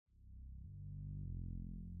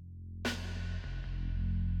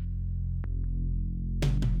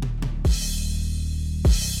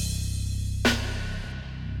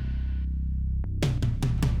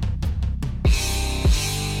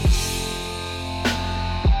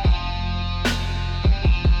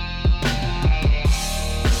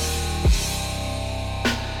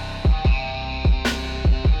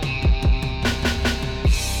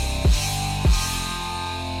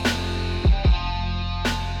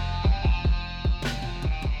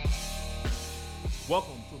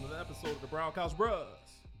Welcome to another episode of the Brown Couch Bruhz.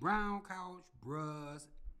 Brown Couch Bruhz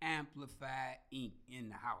Amplified Inc. in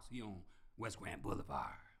the house here on West Grand Boulevard.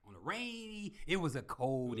 On a rainy, it was a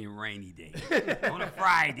cold and rainy day. on a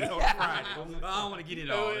Friday. I don't want to get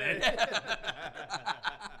into all that.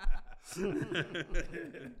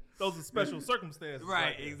 Those are special circumstances.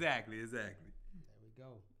 Right, exactly. There we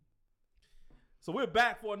go. So we're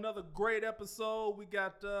back for another great episode. We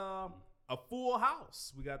got a full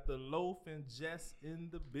house. We got the Loaf and Jess in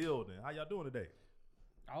the building. How y'all doing today?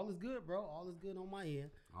 All is good, bro. All is good on my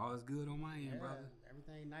end. All is good on my end, brother.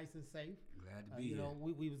 Everything nice and safe. Glad to be here.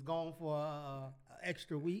 We was gone for an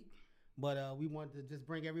extra week, but we wanted to just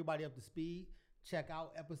bring everybody up to speed. Check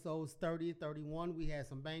out episodes 30 and 31. We had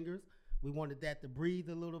some bangers. We wanted that to breathe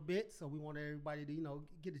a little bit, so we wanted everybody to,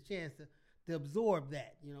 get a chance to absorb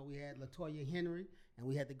that. We had LaToya Henry, and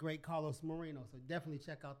we had the great Carlos Marino. So definitely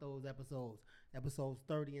check out those episodes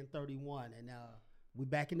 30 and 31. And we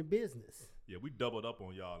back in the business. Yeah, we doubled up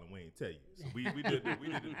on y'all and we ain't tell you. So we did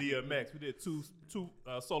the DMX. We did two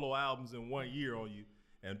solo albums in 1 year on you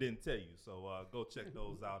and didn't tell you. So go check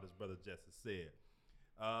those out, as Brother Jess has said.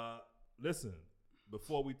 Listen,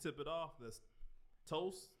 before we tip it off, let's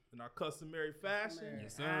toast in our customary fashion.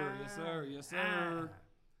 Yes, sir. Yes, sir. Yes, sir.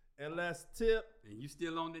 And let's tip. And you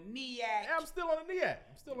still on the NEAC. Yeah, I'm still on the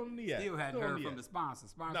NEAC. Still hadn't heard from the sponsor.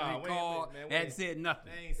 Sponsor ain't called. Hadn't said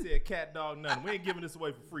nothing. They ain't said cat, dog, nothing. We ain't giving this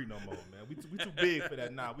away for free no more, man. We too big for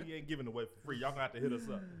that now. We ain't giving it away for free. Y'all gonna have to hit us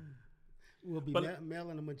up. We'll be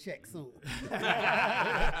mailing them a check soon.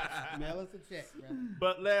 Mail us a check, brother.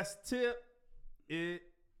 But let's tip it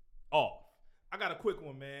off. I got a quick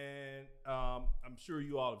one, man. I'm sure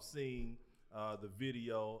you all have seen the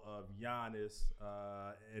video of Giannis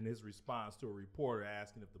and his response to a reporter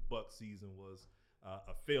asking if the Bucks season was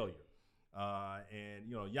a failure.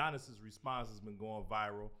 And Giannis's response has been going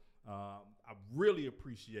viral. I really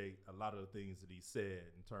appreciate a lot of the things that he said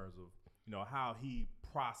in terms of how he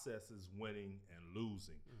processes winning and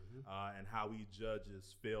losing, and how he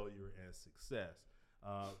judges failure and success.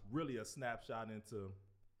 Really a snapshot into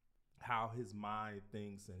how his mind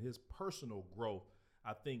thinks and his personal growth,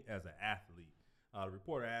 I think, as an athlete. The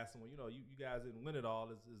reporter asked him, well, you guys didn't win it all.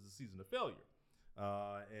 Is the season a failure?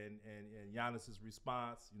 And Giannis's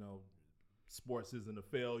response, sports isn't a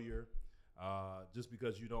failure. Just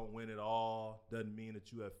because you don't win it all doesn't mean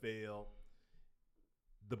that you have failed.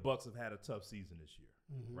 The Bucks have had a tough season this year,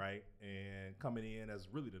 right? And coming in as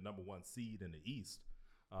really the number one seed in the East,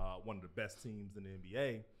 one of the best teams in the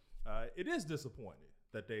NBA, it is disappointing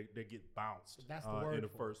that they get bounced That's the word in the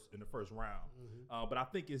first round. But I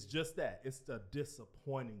think it's just that. It's a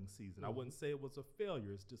disappointing season. I wouldn't say it was a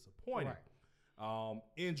failure. It's disappointing. Right.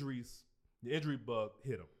 Injuries, the injury bug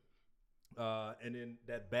hit him. And then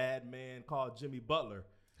that bad man called Jimmy Butler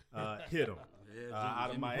hit him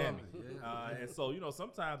out of Miami. And so,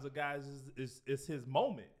 sometimes a guy's it's his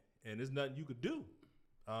moment, and there's nothing you could do.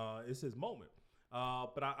 It's his moment.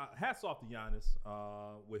 But I hats off to Giannis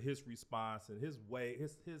with his response and his way,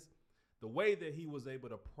 the way that he was able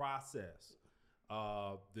to process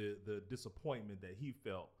the disappointment that he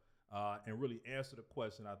felt and really answer the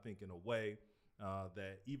question, I think, in a way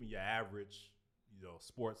that even your average,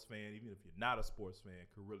 sports fan, even if you're not a sports fan,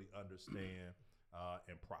 could really understand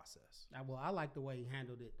and process. Well, I like the way he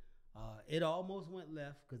handled it. It almost went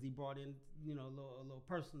left because he brought in, a little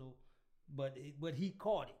personal, but he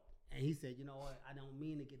caught it. And he said, you know what, I don't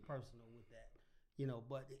mean to get personal with that,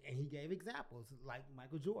 and he gave examples like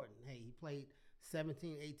Michael Jordan. Hey, he played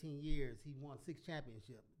 17, 18 years. He won 6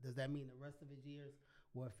 championships. Does that mean the rest of his years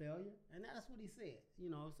were a failure? And that's what he said,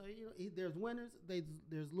 So, there's winners,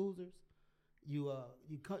 there's losers. If you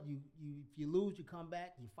lose, you come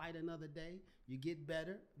back, you fight another day, you get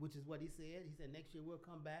better, which is what he said. He said next year we'll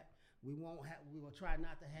come back. We will try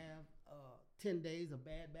not to have 10 days of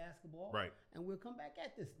bad basketball. Right. And we'll come back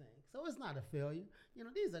at this thing. So it's not a failure.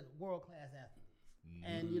 These are world-class athletes.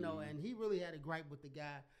 And, and he really had a gripe with the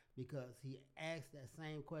guy because he asked that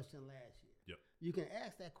same question last year. Yep. You can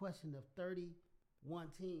ask that question of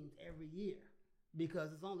 31 teams every year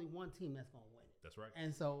because it's only one team that's going to win it. That's right.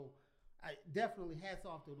 And so I definitely hats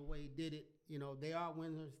off to the way he did it. They are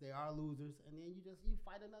winners, they are losers, and then you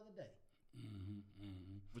fight another day.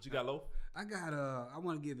 What you got, Lo? I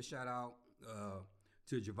want to give a shout out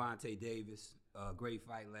to Gervonta Davis. Great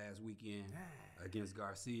fight last weekend against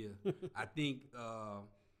Garcia. I think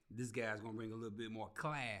this guy's going to bring a little bit more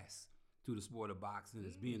class to the sport of boxing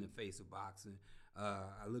as being the face of boxing.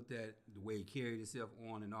 I looked at the way he carried himself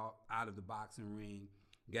on and out of the boxing ring.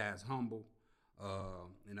 Guy's humble.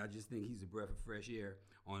 And I just think he's a breath of fresh air.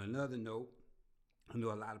 On another note, I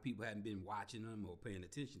know a lot of people hadn't been watching them or paying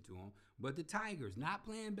attention to them, but the Tigers not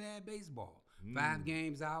playing bad baseball. 5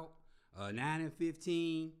 games out,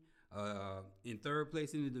 9-15, in third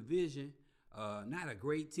place in the division. Not a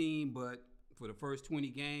great team, but for the first 20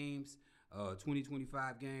 games,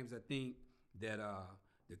 25 games, I think that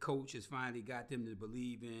the coach has finally got them to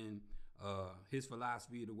believe in his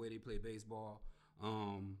philosophy of the way they play baseball.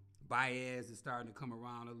 Baez is starting to come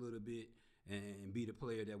around a little bit and be the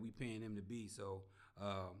player that we paying him to be. So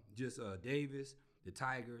just Davis, the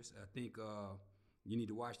Tigers, I think you need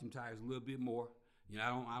to watch them Tigers a little bit more. You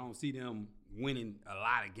know, I don't see them winning a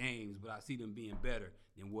lot of games, but I see them being better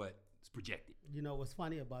than what's projected. You know, what's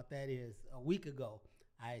funny about that is a week ago,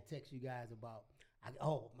 I had texted you guys about,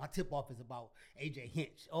 my tip-off is about A.J.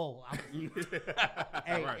 Hinch.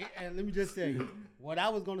 Hey, Right. and let me just tell you, what I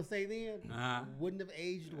was going to say then wouldn't have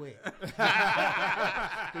aged well.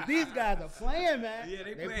 'Cause these guys are playing, man. Yeah,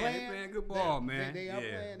 they playing good ball, man. They are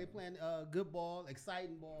playing. They're playing good ball,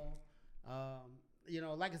 exciting ball. You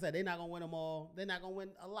know, like I said, they're not going to win them all. They're not going to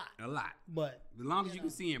win a lot. But as long as you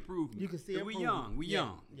can see improvement. You can see improvement. We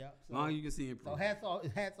young. Yeah. As long as you can see improvement. So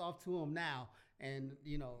hats off to them now. And,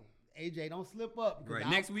 you know, AJ, don't slip up. Right.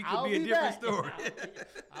 Next week could be a different story.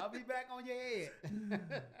 I'll be back on your head.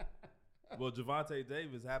 Well, Javante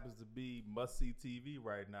Davis happens to be must-see TV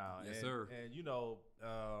right now. Yes, sir. And you know,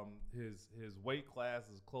 his weight class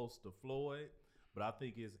is close to Floyd, but I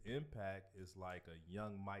think his impact is like a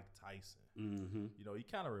young Mike Tyson. Mm-hmm. You know, he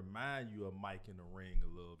kind of remind you of Mike in the ring a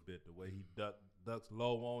little bit, the way he ducks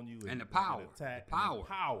low on you and the power. Attack the power. And the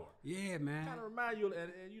power. Yeah, man. Kind of remind you,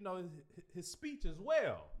 and you know, his speech as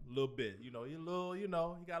well, a little bit. You know, he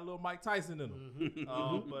got a little Mike Tyson in him.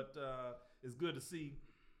 But it's good to see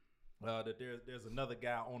that there's another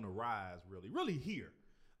guy on the rise, really here.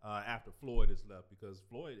 After Floyd has left, because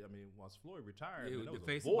Floyd, I mean, once Floyd retired, it was the a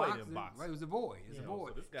face void of boxing. in boxing. Right, it was a void. It's a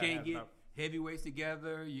void. So this guy can't get heavyweights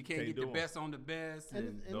together. You can't get the best on the best.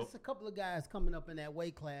 And it's a couple of guys coming up in that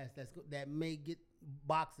weight class that may get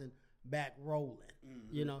boxing back rolling.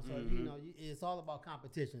 Mm-hmm. You know, so you know it's all about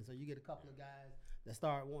competition. So you get a couple of guys that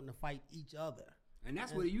start wanting to fight each other. And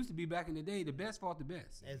that's what it used to be back in the day. The best fought the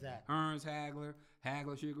best. Exactly. Hearns, Hagler,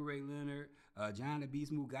 Sugar Ray Leonard, John the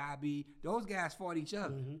Beast Mugabe. Those guys fought each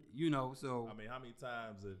other. Mm-hmm. You know, so. I mean, how many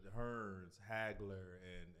times did Hearns, Hagler,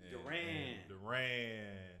 and Duran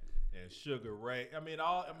and Sugar Ray? I mean,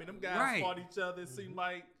 them guys fought each other. It seemed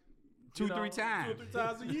like 2-3 times. 2 or 3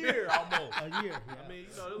 times a year almost. A year. Yeah. I mean,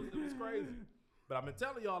 you know, it was crazy. But I've been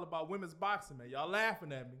telling y'all about women's boxing, man. Y'all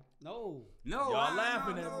laughing at me. No. Y'all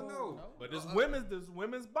laughing at me. No. But this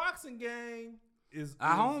women's boxing game is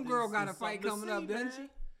our homegirl got a fight coming up, doesn't she?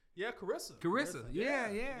 Yeah, Carissa. Yeah.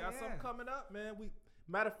 Got something coming up, man.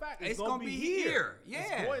 Matter of fact, it's gonna be here.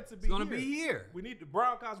 Yeah, it's going to be here. We need the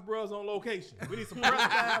Brown Couch Bruhz on location. We need some press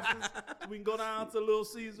passes so we can go down to Little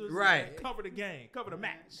Caesars and cover the game, cover the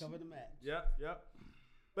match. Yep.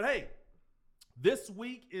 But hey, this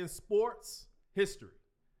week in sports history,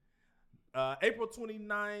 April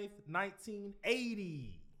 29th,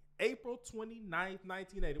 1980. April 29th,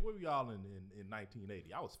 1980. Where were y'all in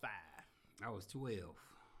 1980? I was 5. I was 12.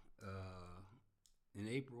 In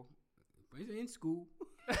April. In school.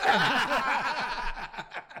 I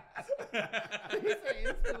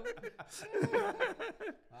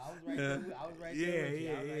was right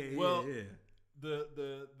there. Well,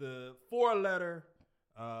 the 4-letter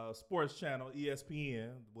sports channel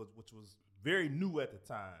ESPN, which was very new at the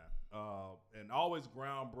time, and always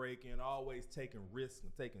groundbreaking, always taking risks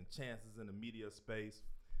and taking chances in the media space,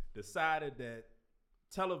 decided that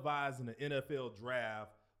televising the NFL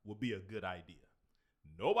draft would be a good idea.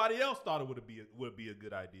 Nobody else thought it would be a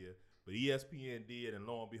good idea, but ESPN did, and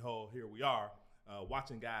lo and behold, here we are,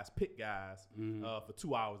 watching guys pick guys for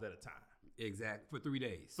 2 hours at a time. Exactly, for 3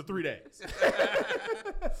 days.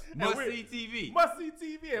 Must-see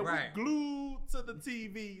TV. And we're glued to the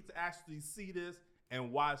TV to actually see this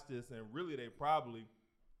and watch this, and really they probably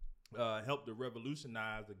helped to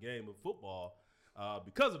revolutionize the game of football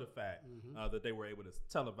because of the fact that they were able to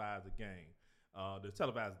televise the game, the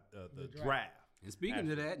draft. And speaking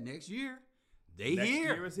of that, next year,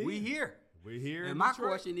 we here. We're here. And my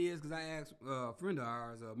question is, because I asked a friend of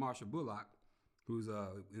ours, Marsha Bullock, who's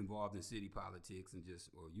involved in city politics and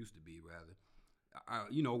or used to be rather,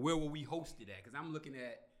 where will we host it at? Because I'm looking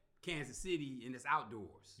at Kansas City and it's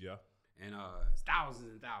outdoors. Yeah. And it's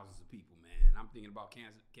thousands and thousands of people, man. I'm thinking about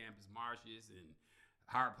Campus Marshes and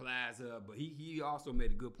Hart Plaza. But he also made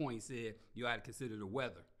a good point. He said you ought to consider the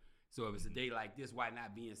weather. So if it's a day like this, why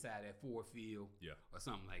not be inside that Ford Field or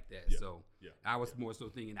something like that? Yeah. So I was more so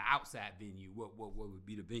thinking the outside venue. What would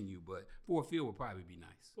be the venue? But Ford Field would probably be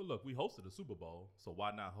nice. Well, look, we hosted the Super Bowl, so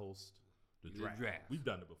why not host the draft? We've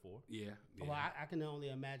done it before. Yeah. Well, I can only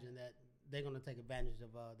imagine that they're going to take advantage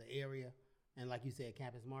of the area, and like you said,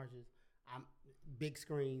 campus marches. Big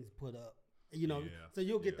screens put up, so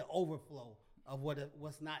you'll get the overflow of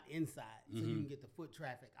what's not inside, so you can get the foot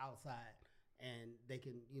traffic outside, and they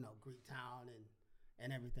can greet town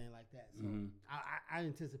and everything like that. So I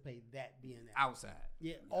anticipate that being there. Outside.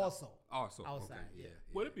 Yeah. Also outside. Okay, yeah.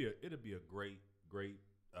 Well, it'd be a great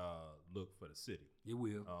look for the city. It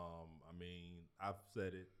will. I mean, I've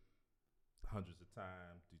said it hundreds of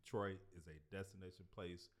times. Detroit is a destination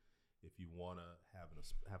place if you want to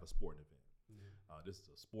have a sporting event. This is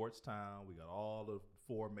a sports town. We got all the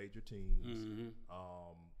 4 major teams, and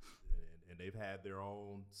they've had their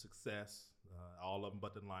own success. All of them,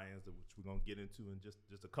 but the Lions, which we're gonna get into in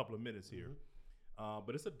just a couple of minutes here.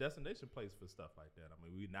 But it's a destination place for stuff like that. I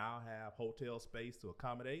mean, we now have hotel space to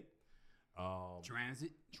accommodate.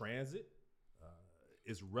 Transit.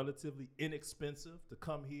 It's relatively inexpensive to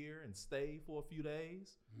come here and stay for a few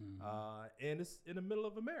days, and it's in the middle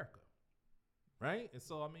of America, right? And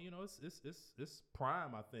so, I mean, it's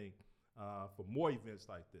prime, I think, for more events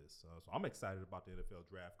like this. So I'm excited about the NFL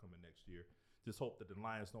draft coming next year. Just hope that the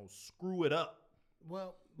Lions don't screw it up.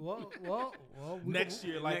 Well. Next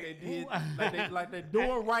year, like they did, like they're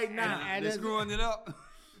doing right now. And they're screwing it up.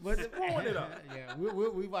 Screwing it up. Yeah,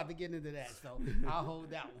 we about to get into that, so I'll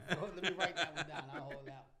hold that one. Let me write that one down. I'll hold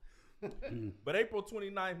that one. But April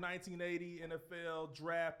 29th, 1980, NFL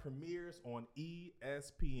draft premieres on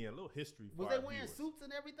ESPN. A little history for Was they wearing suits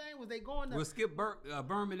and everything? Was they going to... Was Skip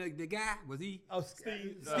Berman the guy? Was he? Oh,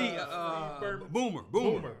 Steve Boomer. Yeah.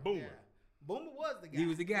 Boomer. Boomer was the guy. He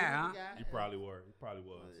was the guy, huh? He probably was.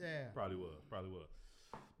 Yeah. Probably was.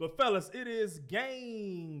 But fellas, it is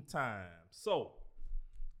game time. So,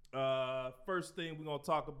 first thing we're gonna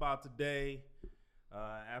talk about today,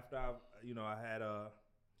 after I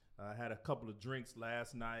had a couple of drinks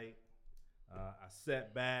last night, I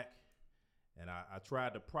sat back and I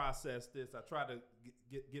tried to process this. I tried to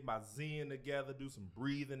get my zen together, do some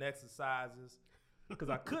breathing exercises, because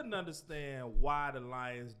I couldn't understand why the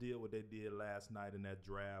Lions did what they did last night in that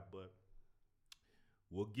draft. But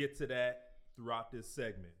we'll get to that throughout this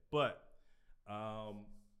segment. But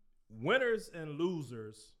winners and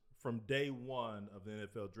losers from day one of the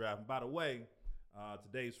NFL draft. And by the way,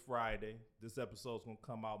 today's Friday. This episode's gonna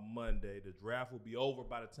come out Monday. The draft will be over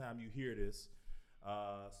by the time you hear this.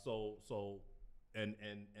 And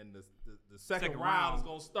the second round is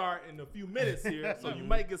gonna start in a few minutes here. So you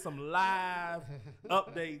might get some live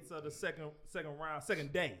updates of the second round,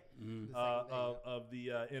 second day of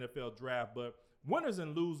the NFL draft. But winners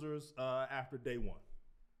and losers after day one.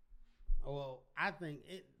 Well, I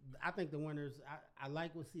think the winners. I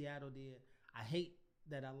like what Seattle did. I hate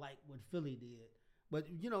that I like what Philly did. But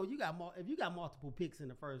if you got multiple picks in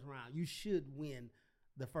the first round, you should win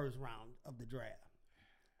the first round of the draft.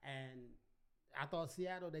 And I thought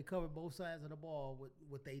Seattle, they covered both sides of the ball with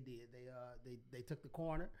what they did. They took the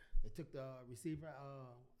corner, they took the receiver,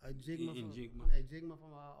 Jigma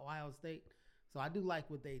from Ohio State. So I do like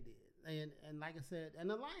what they did. And like I said, and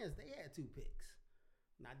the Lions, they had 2 picks.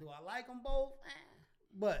 Now, do I like them both?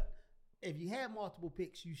 But if you have multiple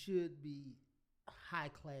picks, you should be high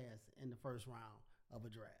class in the first round of a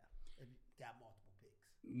draft if you got multiple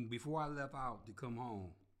picks. Before I left out to come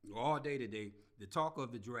home, all day today, the talk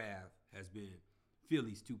of the draft has been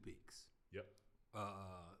Philly's 2 picks. Yep.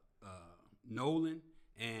 Nolan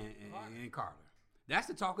and Carter. That's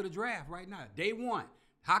the talk of the draft right now. Day one.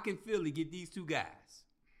 How can Philly get these 2 guys?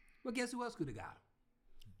 Well, guess who else could have got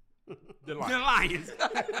them? The Lions.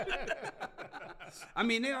 I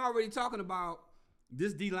mean, they're already talking about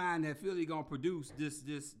this D-line that Philly gonna produce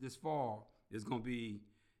this fall is gonna be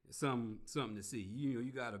something to see.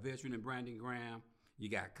 You got a veteran in Brandon Graham. You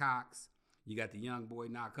got Cox. You got the young boy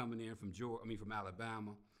now coming in from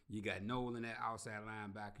Alabama. You got Nolan at outside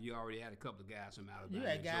linebacker. You already had a couple of guys from Alabama. You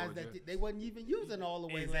had guys that they wasn't even using all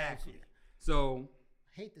the way last year. So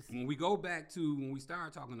hate to see. When we go back to when we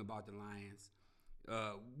started talking about the Lions,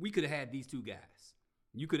 we could have had these 2 guys.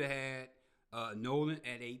 You could have had Nolan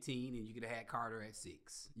at 18, and you could have had Carter at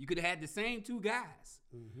 6. You could have had the same 2 guys.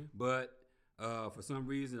 Mm-hmm. But for some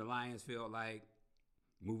reason, the Lions felt like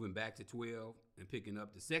moving back to 12 and picking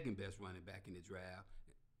up the second best running back in the draft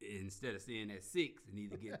instead of staying at 6 and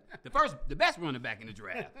either get the best running back in the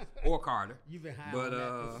draft or Carter. You've been high on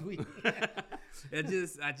that this week.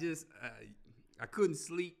 I couldn't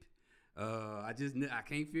sleep. I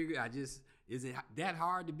can't figure. Is it that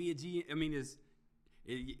hard to be a GM? I mean, it's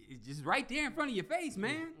just right there in front of your face,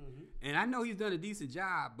 man. Mm-hmm. And I know he's done a decent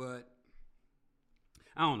job, but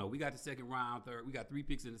I don't know. We got the second round, third. We got 3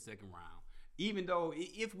 picks in the second round. Even though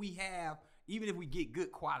if we get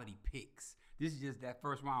good quality picks, this is just that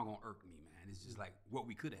first round gonna irk me, man. It's just like what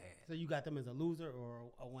we could have had. So you got them as a loser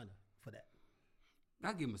or a winner for that?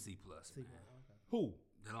 I give him a C plus. C+, Man. okay. Who?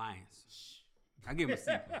 The Lions. I give him a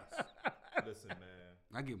C plus. Listen, man.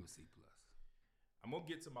 I give him a C plus. I'm gonna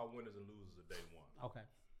get to my winners and losers of day one. Okay.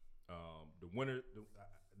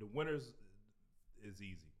 The winners is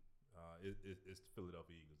easy. It's the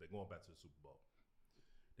Philadelphia Eagles. They're going back to the Super Bowl.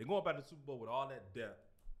 They're going back to the Super Bowl with all that depth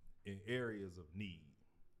in areas of need.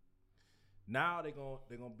 Now they're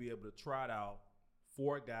gonna be able to trot out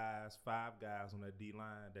 4 guys, 5 guys on that D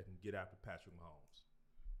line that can get after Patrick Mahomes.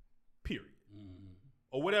 Period. Mm-hmm.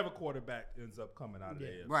 Or whatever quarterback ends up coming out of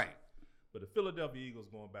there. Right. But the Philadelphia Eagles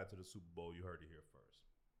going back to the Super Bowl, you heard it here first.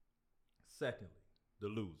 Secondly, the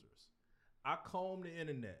losers. I combed the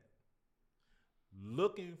internet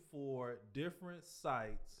looking for different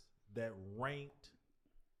sites that ranked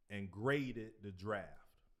and graded the draft.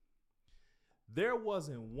 There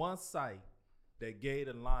wasn't one site that gave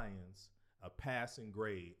the Lions a passing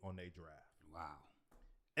grade on their draft. Wow.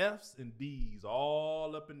 F's and D's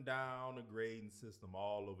all up and down the grading system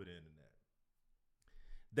all over the internet.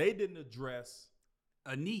 They didn't address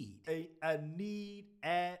A need. a need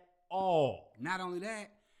at all. Not only that,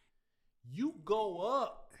 You go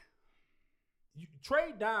up, you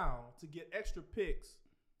trade down to get extra picks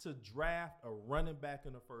to draft a running back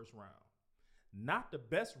in the first round. Not the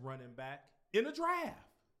best running back in the draft.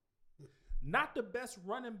 Not the best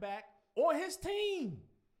running back on his team.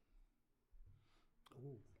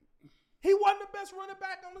 Ooh. He wasn't the best running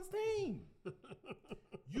back on his team.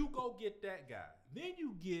 You go get that guy. Then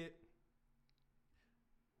you get,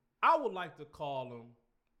 I would like to call him,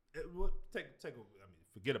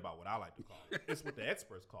 forget about what I like to call him. It's what the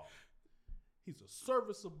experts call him. He's a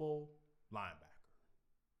serviceable linebacker.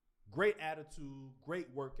 Great attitude, great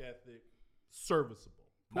work ethic, serviceable.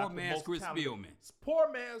 poor man's Chris Spielman.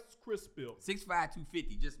 Poor man's Chris Spielman. 6'5",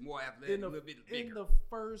 250, just more athletic, a little bit bigger. In the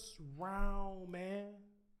first round, man.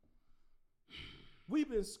 We've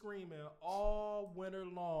been screaming all winter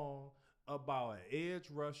long about an edge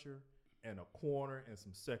rusher and a corner and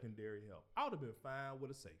some secondary help. I would have been fine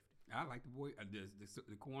with a safety. I like the boy,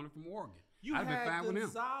 the corner from Oregon. You I'd had been fine with him.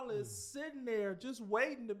 Gonzalez sitting there just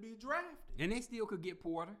waiting to be drafted. And they still could get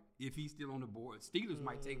Porter if he's still on the board. Steelers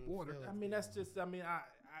might take Porter. I mean, that's just,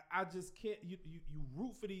 I just can't, you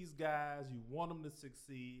root for these guys. You want them to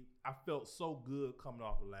succeed. I felt so good coming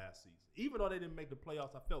off of last season. Even though they didn't make the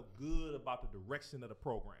playoffs, I felt good about the direction of the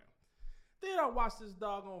program. Then I watched this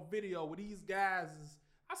doggone video where these guys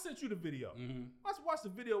I sent you the video. Mm-hmm. Let's watch the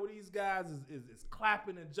video where these guys is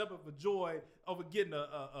clapping and jumping for joy over getting a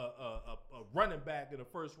running back in the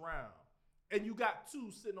first round. And you got 2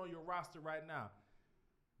 sitting on your roster right now.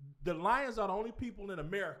 The Lions are the only people in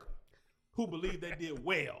America who believe they did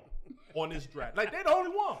well on this draft. Like, they're the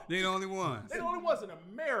only one. They're the only ones. They're the only ones in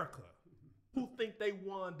America who think they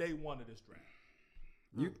won day one of this draft.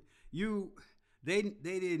 They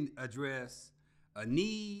didn't address a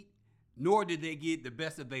need, nor did they get the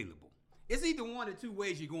best available. It's either one or 2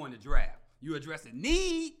 ways you go in the draft. You address a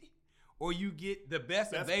need, or you get the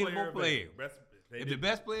best available player. If the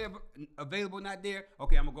best player available not there,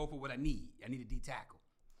 okay, I'm gonna go for what I need. I need a D tackle.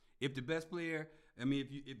 If the best player,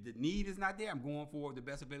 if the need is not there, I'm going for the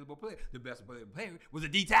best available player. The best available player was a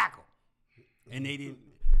D tackle, and they didn't.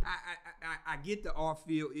 I get the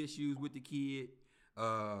off-field issues with the kid.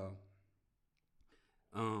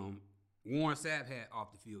 Warren Sapp had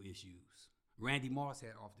off-the-field issues. Randy Moss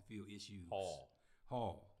had off-the-field issues. Hall.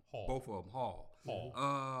 Both of them.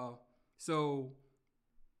 Hall. So,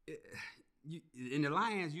 in the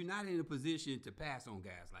Lions, you're not in a position to pass on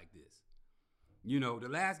guys like this. You know, the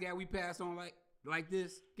last guy we passed on like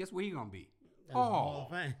this, guess where he gonna be?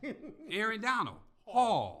 Hall. Aaron Donald.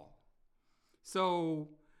 Hall. So,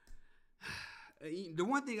 the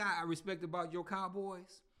one thing I respect about your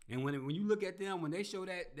Cowboys, and when you look at them, when they show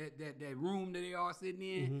that room that they all sitting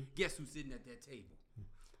in, guess who's sitting at that table?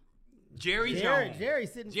 Jerry Jones. Jerry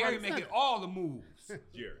sitting. Jerry making all the moves.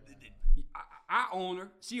 Jerry. Our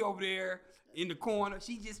owner, she over there in the corner.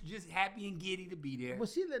 She just happy and giddy to be there. Well,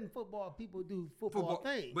 she letting football people do football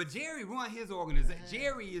things. But Jerry run his organization.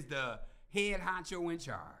 Jerry is the head honcho in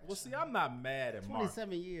charge. Well, see, I'm not mad at Martha.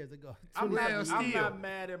 27 years ago. I'm not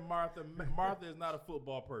mad at Martha. Martha is not a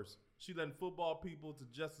football person. She letting football people, to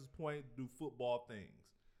Justice's point, do football things.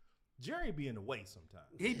 Jerry be in the way sometimes.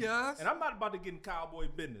 He does. And I'm not about to get in cowboy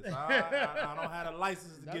business. I don't have a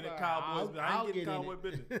license to get in cowboys business. I ain't getting cowboy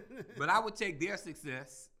business. But I would take their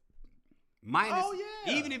success minus. Oh,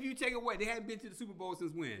 yeah. Even if you take away, they haven't been to the Super Bowl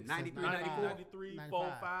since when? 93, 94? 93,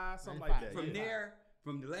 4, 5, something like that. From there,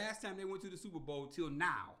 from the last time they went to the Super Bowl till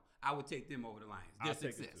now, I would take them over the Lions. Their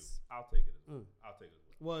success. I'll take it as well. I'll take it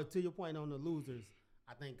as well. Well, to your point on the losers,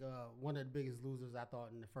 I think one of the biggest losers I thought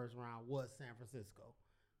in the first round was San Francisco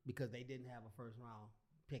because they didn't have a first round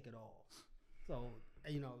pick at all. So,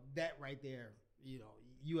 that right there,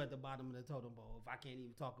 you at the bottom of the totem pole if I can't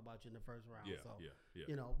even talk about you in the first round.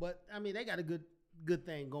 Yeah. But I mean, they got a good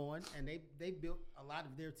thing going, and they built a lot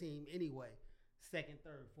of their team anyway, second,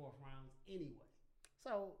 third, fourth rounds anyway.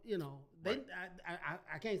 So, they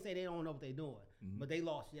I can't say they don't know what they're doing, but they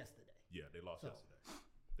lost yesterday. Yeah, they lost yesterday.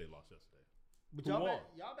 But Who y'all won?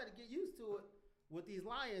 better get used to it with these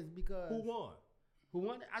Lions because Who won? Who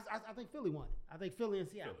won it? I think Philly won it. I think Philly and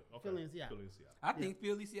Seattle. Philly and Seattle. I think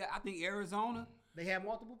Philly, Seattle. I think Arizona. They had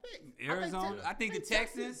multiple picks. Arizona. I think the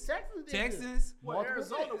Texans. Texans. Well,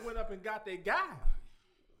 Arizona went up and got their guy.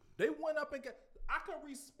 They went up and got. I can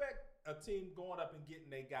respect a team going up and getting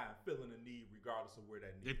their guy and feeling the need regardless of where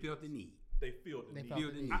that need. They felt the need. They feel the need.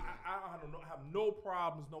 I don't know. I have no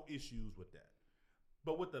problems, no issues with that.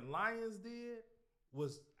 But what the Lions did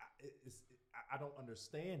was, I don't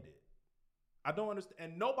understand it. I don't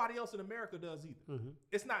understand, and nobody else in America does either. Mm-hmm.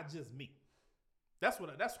 It's not just me. That's what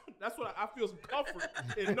I feel some comfort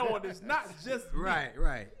in knowing it's not just me.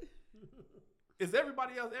 Right. It's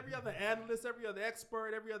everybody else, every other analyst, every other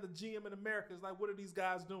expert, every other GM in America is like, what are these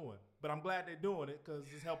guys doing? But I'm glad they're doing it because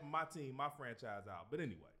it's helping my team, my franchise out. But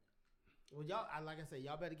anyway. Well, y'all, like I said,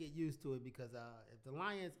 y'all better get used to it because if the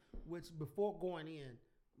Lions, which before going in,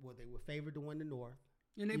 they were favored to win the North.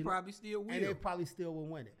 And they probably still will. And they probably still will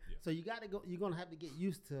win it. Yeah. So you got to go. You're going to have to get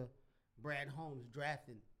used to Brad Holmes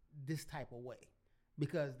drafting this type of way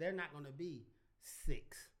because they're not going to be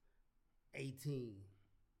 6, 18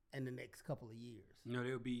 in the next couple of years. No,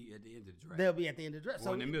 they'll be at the end of the draft. They'll be at the end of the draft.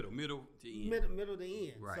 So in the middle to end. Middle to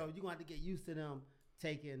end. Right. So you're going to have to get used to them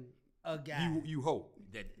taking a guy. You hope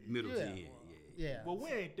that middle to end. Yeah. Well, we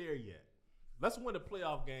ain't there yet. Let's win a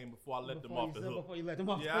playoff game before I let them off the hook. Before you let them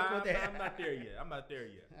off the hook. I'm not there yet. All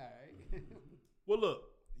right. Well, look,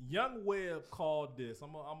 Young Webb called this.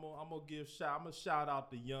 I'm gonna shout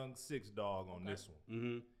out the Young Six Dog on this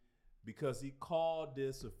one because he called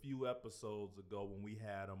this a few episodes ago when we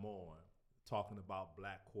had him on talking about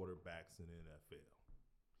black quarterbacks in the NFL.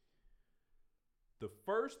 The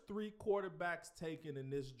first 3 quarterbacks taken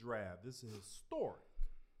in this draft, this is historic,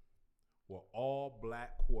 were all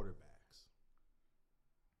black quarterbacks.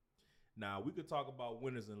 Now, we could talk about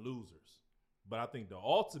winners and losers, but I think the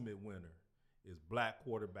ultimate winner is black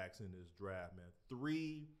quarterbacks in this draft, man.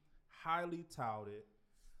 3 highly touted,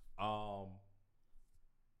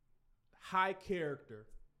 high character,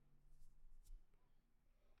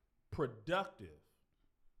 productive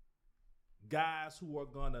guys who are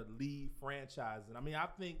going to lead franchises. I mean, I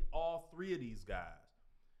think all 3 of these guys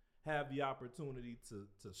have the opportunity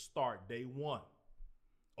to start day 1,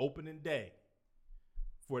 opening day,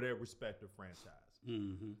 for their respective franchise.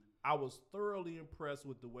 Mm-hmm. I was thoroughly impressed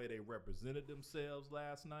with the way they represented themselves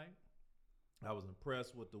last night. I was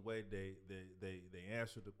impressed with the way they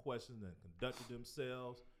answered the questions and conducted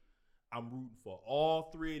themselves. I'm rooting for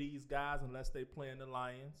all 3 of these guys unless they play in the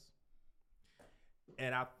Lions.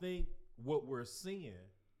 And I think what we're seeing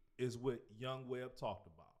is what Young Webb talked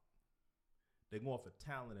about. They're going for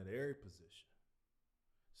talent at every position.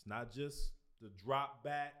 It's not just the drop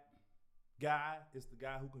back guy, it's the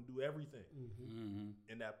guy who can do everything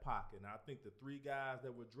in that pocket. And I think the 3 guys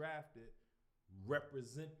that were drafted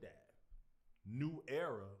represent that new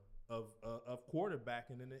era of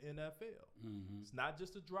quarterbacking in the NFL. Mm-hmm. It's not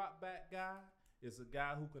just a drop back guy. It's a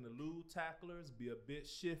guy who can elude tacklers, be a bit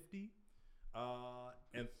shifty,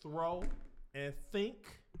 and throw and think.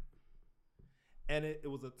 And it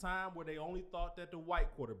was a time where they only thought that the white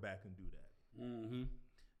quarterback can do that. Mm-hmm.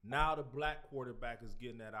 Now the black quarterback is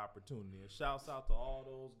getting that opportunity. And shouts out to all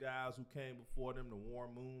those guys who came before them, the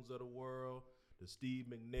Warren Moons of the world, the Steve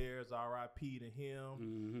McNairs, R.I.P. to him.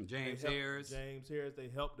 Mm-hmm. James Harris, they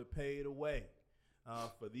helped to pave the way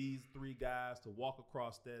for these 3 guys to walk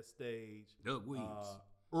across that stage. Doug Williams.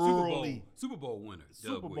 Early. Super Bowl winner.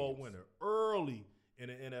 Super Bowl winner. Early in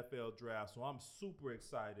the NFL draft. So I'm super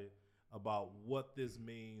excited about what this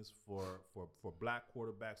means for black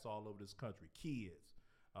quarterbacks all over this country. Kids.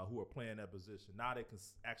 Who are playing that position. Now they can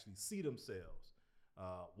actually see themselves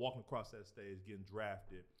walking across that stage, getting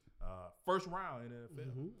drafted first round in the NFL.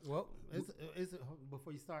 Mm-hmm. Well, it's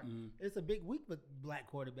before you start, it's a big week with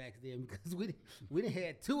black quarterbacks then because we done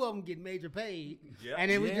had 2 of them get major paid,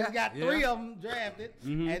 and then we just got 3 of them drafted,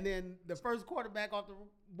 and then the first quarterback off the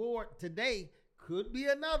board today could be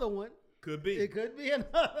another one. Could be. It could be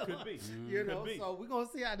another. Could one. be. You know, Could be. so we're gonna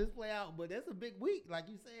see how this play out. But that's a big week, like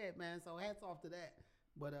you said, man. So hats off to that.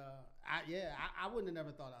 But I wouldn't have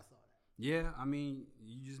never thought I saw that. Yeah, I mean,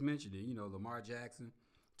 you just mentioned it. You know, Lamar Jackson,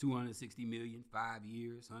 $260 million, 5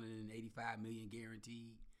 years, $185 million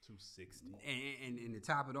guaranteed. 260. And to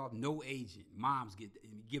top it off, no agent. Moms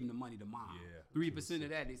giving the money to mom. Yeah. 3% of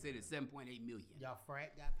that, they said it's $7.8 million. Y'all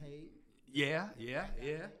frat got paid. Yeah.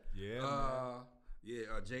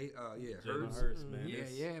 Jalen Hurts,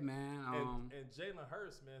 man. Man. And Jalen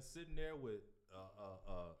Hurts, man, sitting there with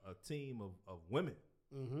a team of women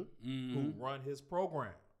who run his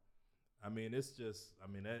program. I mean, it's just. I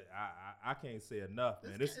mean, I can't say enough,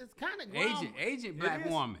 man. It's kind of agent black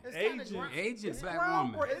woman. Agent black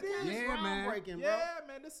woman. It is. Yeah, man. Bro. Yeah,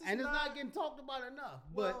 man. This is and it's not getting talked about enough.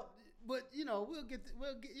 But you know, we'll get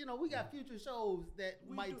you know, we got future shows that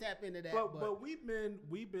might tap into that. But we've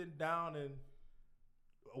been down in.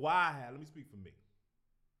 Let me speak for me.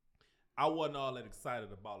 I wasn't all that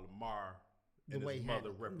excited about Lamar and his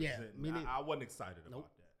mother representing. Yeah, I wasn't excited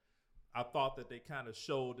about that. I thought that they kind of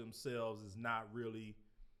showed themselves as not really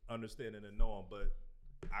understanding and knowing, but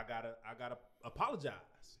I gotta apologize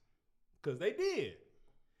because they did.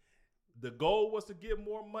 The goal was to get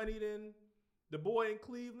more money than the boy in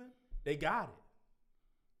Cleveland. They got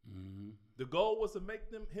it. Mm-hmm. The goal was to make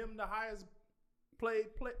him the highest play.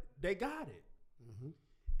 They got it. Mm-hmm.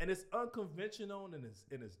 And it's unconventional and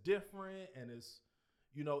it's different and it's,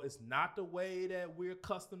 you know, it's not the way that we're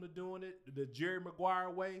accustomed to doing it. The Jerry Maguire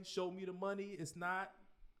way, show me the money. It's not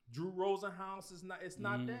Drew Rosenhaus. It's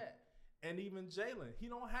not that. And even Jalen, he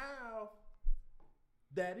don't have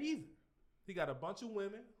that either. He got a bunch of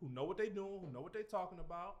women who know what they're doing, who know what they're talking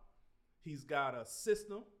about. He's got a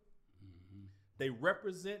system. Mm-hmm. They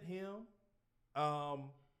represent him.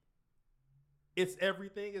 It's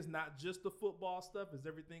everything. It's not just the football stuff. It's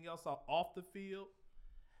everything else off the field.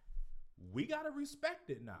 We got to respect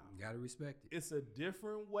it now. Got to respect it. It's a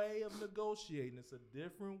different way of negotiating. It's a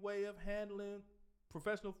different way of handling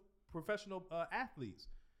professional athletes.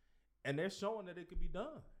 And they're showing that it can be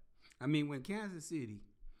done. I mean, when Kansas City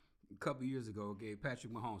a couple years ago gave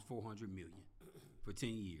Patrick Mahomes $400 million for 10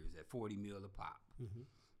 years at $40 million a pop,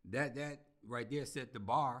 that right there set the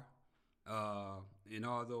bar. And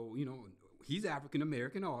although, you know, he's African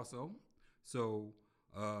American also, so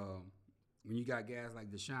when you got guys like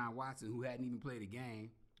Deshaun Watson who hadn't even played a game,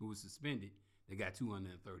 who was suspended, they got $230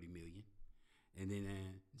 million, and then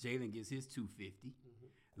Jalen gets his $250.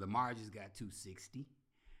 Lamar just got $260.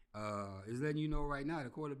 It's letting you know right now the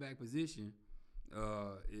quarterback position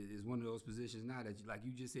is one of those positions now that, like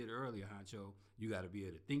you just said earlier, Honcho, you got to be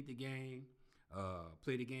able to think the game,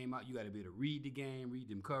 play the game out. You got to be able to read the game, read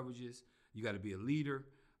them coverages. You got to be a leader.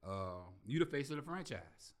 You the face of the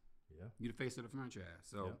franchise. Yeah. You the face of the franchise.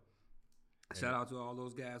 So shout out to all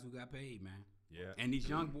those guys who got paid, man. Yeah. And these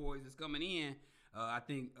young boys that's coming in, I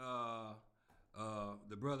think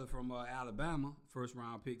the brother from Alabama, first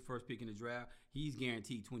pick in the draft, he's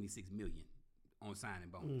guaranteed $26 million on signing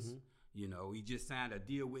bonus. Mm-hmm. You know, he just signed a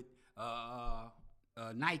deal with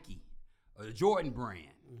Nike, the Jordan brand.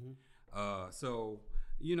 Mm-hmm. So,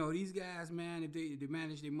 you know, these guys, man, if they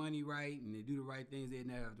manage their money right and they do the right things, they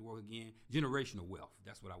never have to work again. Generational wealth,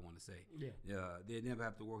 that's what I want to say. Yeah. They never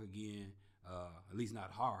have to work again, at least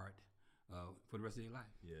not hard, for the rest of their life.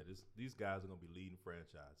 Yeah, these guys are going to be leading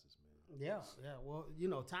franchises, man. Yeah. Well, you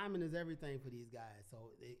know, timing is everything for these guys,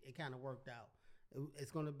 so it kind of worked out.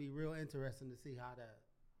 It's going to be real interesting to see how the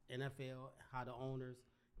NFL, how the owners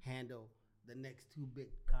handle the next 2 big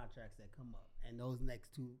contracts that come up. And those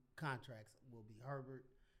next 2 contracts will be Herbert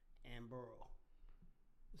and Burrow.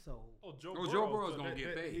 So Joe Burrow's gonna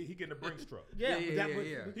get paid. He getting a Brinks truck. Yeah. He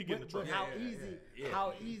getting the truck. How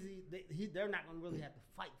easy they're not gonna really have to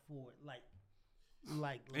fight for it like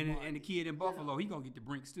and the kid in Buffalo, he gonna get the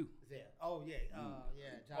Brinks too. Yeah. Oh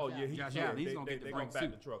yeah. Josh Allen, he's gonna get the Brinks too.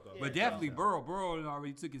 The truck up. But definitely Burrow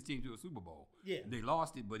already took his team to a Super Bowl. Yeah. They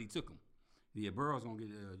lost it, but he took them. Yeah, Burrow's gonna get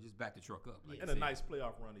just back the truck up, and a nice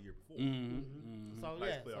playoff run the year before. So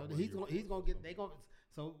he's gonna get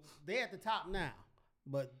so they're at the top now,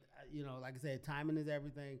 but you know, like I said, timing is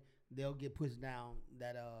everything. They'll get pushed down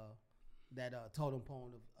that totem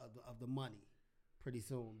pole of the money pretty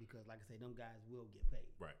soon because, like I said, them guys will get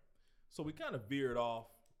paid. Right. So we kind of veered off,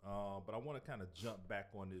 but I want to kind of jump back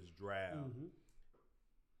on this draft. Mm-hmm.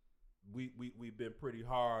 We've been pretty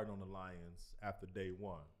hard on the Lions after day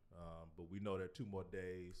one. but we know there are 2 more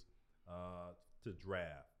days to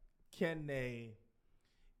draft. Can they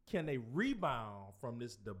rebound from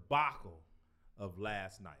this debacle of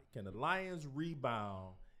last night? Can the Lions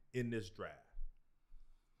rebound in this draft?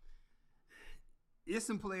 There's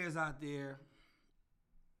some players out there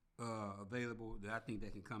available that I think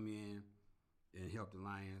that can come in and help the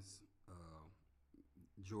Lions.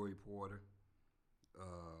 Joey Porter,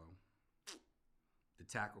 the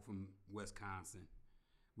tackle from Wisconsin.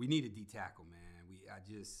 We need a D tackle, man.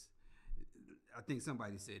 I think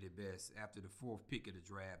somebody said it best. After the 4th pick of the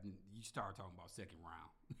draft, you start talking about second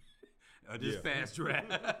round. This past draft.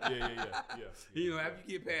 Yeah. You know, after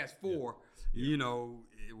you get past 4, you know,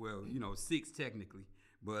 6 technically.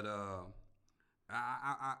 But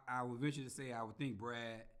I would venture to say I would think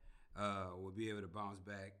Brad will be able to bounce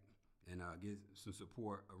back and get some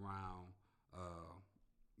support around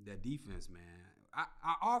that defense, man.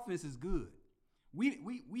 Our offense is good.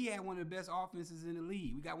 We had one of the best offenses in the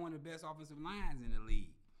league. We got one of the best offensive lines in the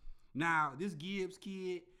league. Now, this Gibbs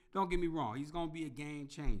kid, don't get me wrong, he's going to be a game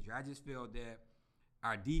changer. I just felt that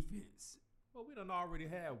our defense. Well, we done already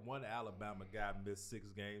had one Alabama guy miss 6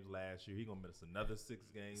 games last year. He gonna miss another 6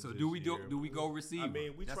 games. So this do we year. do we go receiver? I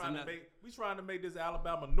mean, we trying to make this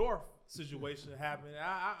Alabama North situation happen.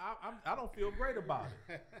 I don't feel great about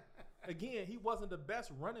it. Again, he wasn't the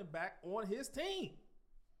best running back on his team.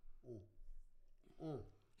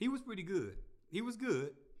 He was pretty good. He was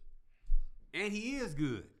good, and he is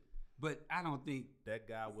good. But I don't think that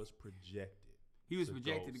guy was projected. He was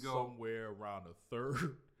projected to go somewhere around the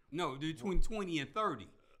 3rd. No, between 20 and 30.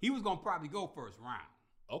 He was going to probably go first round.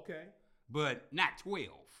 Okay. But not 12.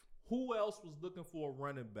 Who else was looking for a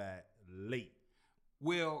running back late?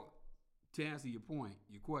 Well, to answer your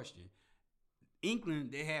question,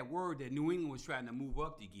 England, they had word that New England was trying to move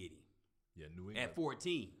up to get him. Yeah, New England. At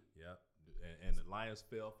 14. Yeah. And the Lions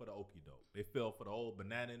fell for the okie doke. They fell for the old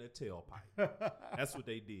banana in the tailpipe. That's what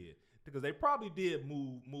they did. Because they probably did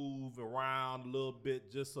move around a little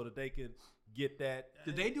bit just so that they could get that.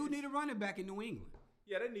 Because they do need a running back in New England.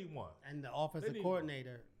 Yeah, they need one. And the offensive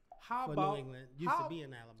coordinator for New England used to be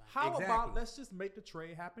in Alabama. How about let's just make the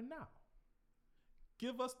trade happen now?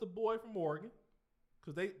 Give us the boy from Oregon.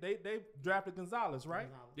 Because they drafted Gonzalez, right?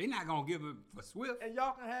 They're not going to give him for Swift. And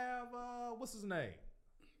y'all can have, what's his name?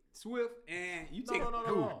 Swift, and you take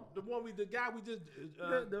no. The guy we just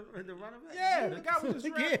the running back. Yeah, the guy we just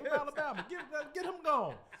drafted from Alabama. Get him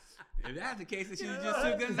gone. If that's the case, then she just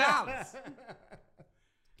took Gonzalez.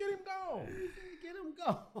 Get him gone. Get him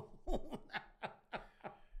gone.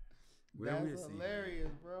 That's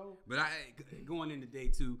hilarious, bro. But going into day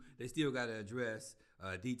 2, they still got to address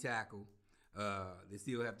D tackle. They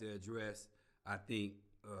still have to address, I think,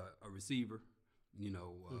 a receiver. You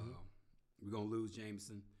know, we're gonna lose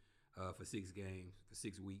Jameson for 6 games, for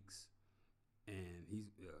 6 weeks, and he's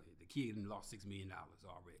the kid lost $6 million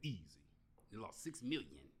already. Easy. He lost $6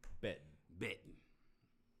 million betting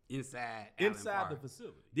inside the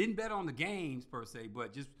facility. Didn't bet on the games per se,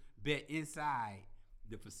 but just bet inside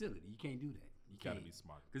the facility. You can't do that. You gotta be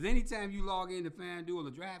smart. Because anytime you log into FanDuel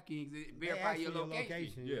or DraftKings, it verify your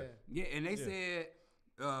location. Yeah, and they said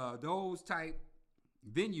those type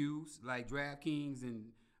venues like DraftKings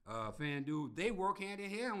and FanDuel, they work hand in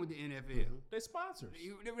hand with the NFL. Mm-hmm. They sponsors.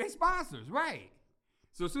 They sponsors, right?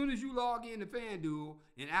 So as soon as you log into FanDuel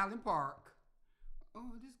in Allen Park,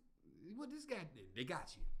 what this guy did, they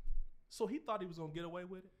got you. So he thought he was gonna get away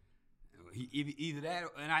with it. Either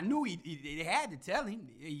that, and I knew they had to tell him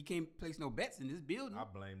you can't place no bets in this building. I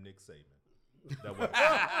blame Nick Saban.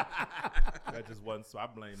 That just wasn't. So I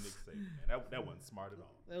blame Nick Saban. Man. That wasn't smart at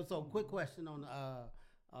all. So quick question on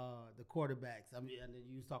the quarterbacks. I mean, and then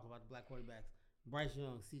you was talking about the black quarterbacks. Bryce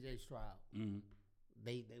Young, C.J. Stroud. Mm-hmm.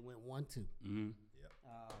 They went 1-2. Mm-hmm. Yep.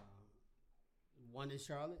 One in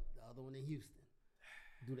Charlotte, the other one in Houston.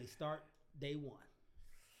 Do they start day 1?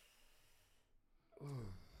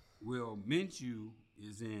 Well, Minshew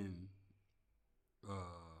is in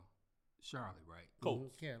Charlotte, right?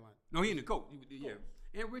 Coach. Carolina. No, he in the coach. Yeah.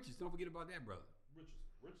 And Richards, don't forget about that brother.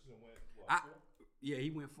 Richardson went what, 4? Yeah,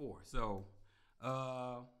 he went 4. So,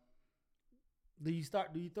 do you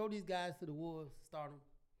throw these guys to the wolves? Start them.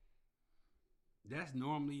 That's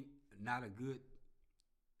normally not a good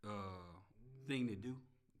thing to do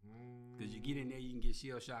because you get in there, you can get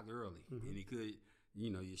shell shocked early, and it could,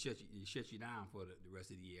 you shut you down for the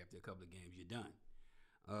rest of the year. After a couple of games, you're done.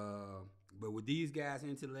 But with these guys'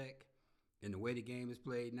 intellect and the way the game is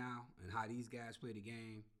played now, and how these guys play the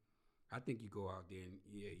game, I think you go out there and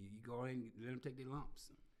you go in and let them take their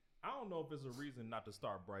lumps. I don't know if there's a reason not to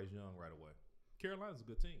start Bryce Young right away. Carolina's a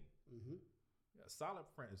good team. Mm-hmm. Yeah, solid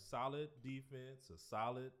defense, a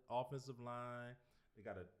solid offensive line. They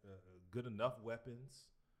got a good enough weapons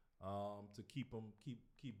to keep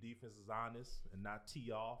defenses honest and not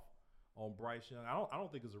tee off on Bryce Young. I don't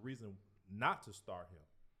think there's a reason not to start him.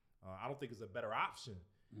 I don't think it's a better option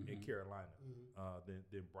in Carolina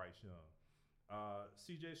than Bryce Young.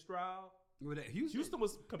 C.J. Stroud. Well, Houston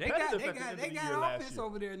was competitive at the end of the year last year. They got offense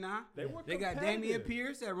over there now. They got Damian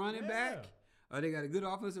Pierce at running back. They got a good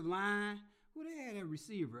offensive line. Who they had a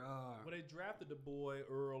receiver? Well, they drafted the boy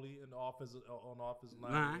early in the offensive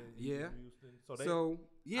line. In Houston. I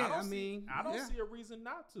don't see a reason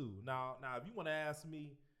not to. Now, if you want to ask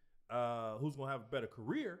me who's going to have a better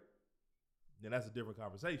career, then that's a different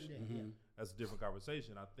conversation. Yeah. That's a different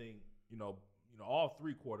conversation. I think all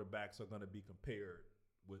three quarterbacks are going to be compared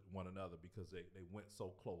with one another because they went so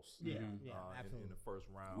close. Absolutely. In the first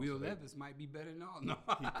round. Will Levis might be better than all. No,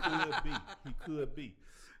 he could be.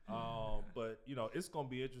 But it's gonna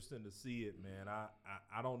be interesting to see it, man. I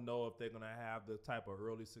don't know if they're gonna have the type of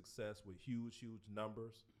early success with huge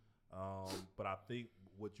numbers. But I think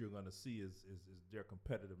what you're gonna see is their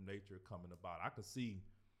competitive nature coming about. I could see,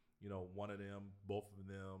 one of them, both of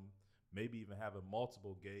them, maybe even having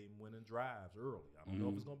multiple game-winning drives early. I don't know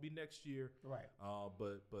if it's gonna be next year, right?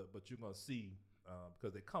 But you're gonna see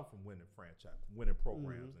because they come from winning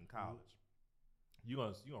programs in college. You're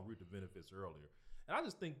gonna reap the benefits earlier. And I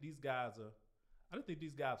just think these guys are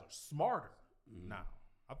smarter now.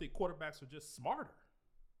 I think quarterbacks are just smarter.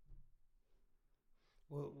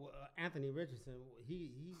 Well, Anthony Richardson,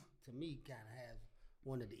 he to me kind of has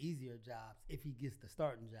one of the easier jobs if he gets the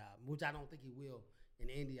starting job, which I don't think he will in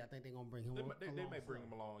Indy. I think they're gonna bring him. They may bring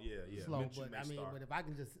him along, yeah. Slow, but if I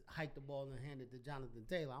can just hike the ball and hand it to Jonathan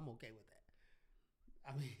Taylor, I'm okay with that.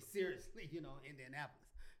 I mean, seriously, Indianapolis.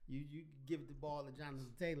 You give the ball to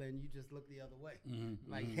Jonathan Taylor and you just look the other way.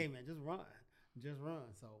 Hey man, just run.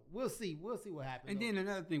 So we'll see what happens. And then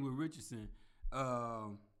another thing with Richardson,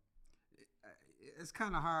 it's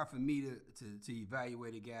kind of hard for me to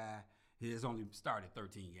evaluate a guy who has only started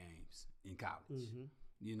 13 games in college.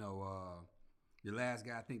 The last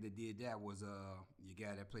guy I think that did that was the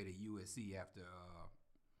guy that played at USC after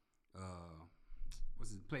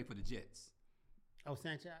played for the Jets. Oh,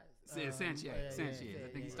 Sanchez. Sanchez. I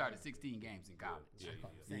think he started 16 games in college. He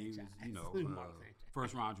was,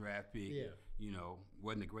 first round draft pick.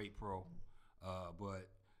 Wasn't a great pro, but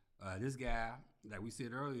this guy, like we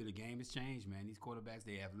said earlier, the game has changed, man. These quarterbacks,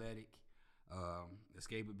 they athletic,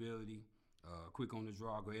 escapability, quick on the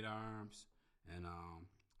draw, great arms, and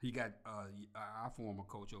he got our former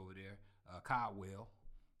coach over there, Caldwell.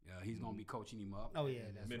 He's going to be coaching him up. Oh, yeah.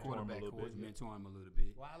 That's the quarterback coach, mentor him a little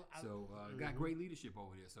bit. Well, got great leadership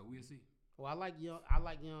over there, so we'll see. Well, I like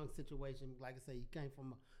Young's situation. Like I say, he came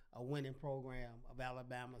from a winning program of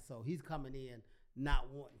Alabama, so he's coming in not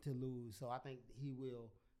wanting to lose. So I think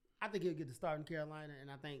he'll get the start in Carolina,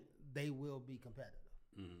 and I think they will be competitive.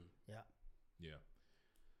 Yeah.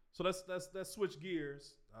 So let's switch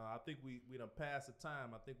gears. I think we done passed the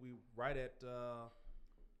time. I think we right at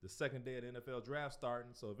the second day of the NFL draft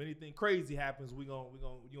starting. So if anything crazy happens, you're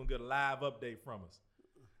gonna get a live update from us.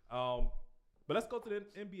 But let's go to the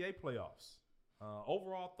NBA playoffs.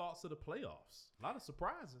 Overall thoughts of the playoffs. A lot of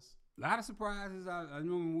surprises. I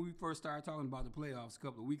know when we first started talking about the playoffs a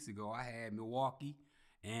couple of weeks ago, I had Milwaukee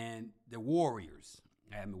and the Warriors.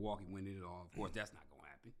 I had Milwaukee winning it all. Of course, that's not going to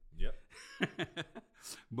happen. Yep.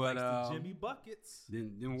 But thanks to Jimmy Buckets.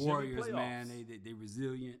 Them Warriors, man, they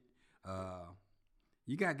resilient.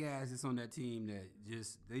 You got guys that's on that team that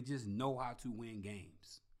just know how to win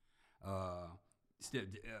games. As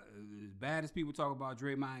bad as people talk about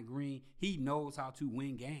Draymond Green, he knows how to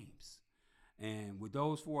win games. And with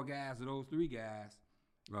those four guys or those three guys,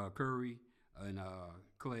 Curry and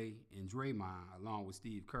Clay and Draymond, along with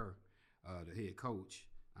Steve Kerr, the head coach,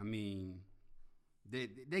 I mean,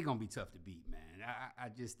 they're going to be tough to beat, man. I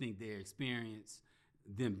just think their experience,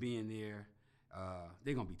 them being there,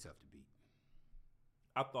 they're going to be tough to beat.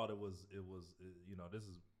 I thought it was this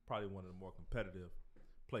is probably one of the more competitive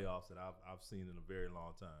playoffs that I've seen in a very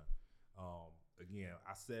long time. Again,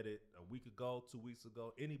 I said it a week ago, 2 weeks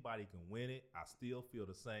ago. Anybody can win it. I still feel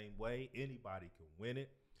the same way. Anybody can win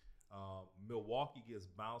it. Milwaukee gets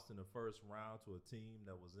bounced in the first round to a team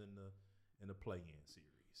that was in the play-in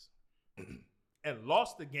series and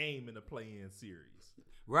lost the game in the play-in series.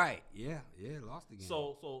 Right? Yeah, lost the game.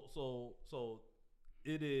 So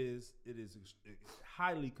it is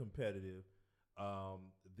highly competitive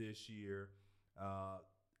this year.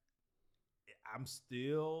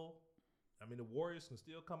 The Warriors can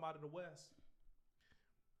still come out of the West.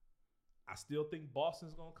 I still think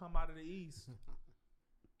Boston's gonna come out of the East.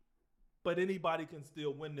 But anybody can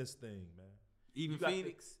still win this thing, man. Even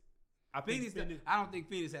Phoenix. I don't think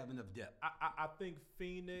Phoenix have enough depth. I think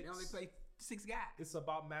Phoenix. They only play 6 guys. It's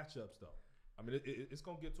about matchups, though. I mean, it's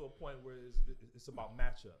gonna get to a point where it's about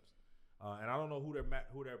matchups, and I don't know who their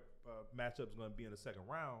matchups gonna be in the second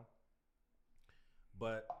round.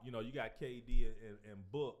 But you got KD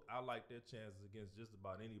and Book. I like their chances against just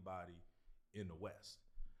about anybody in the West.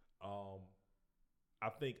 I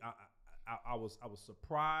think I was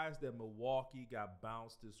surprised that Milwaukee got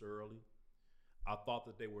bounced this early. I thought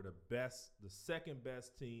that they were the second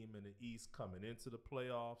best team in the East coming into the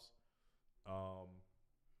playoffs.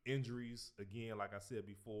 Injuries, again, like I said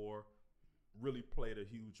before, really played a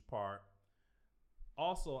huge part.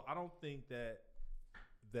 Also, I don't think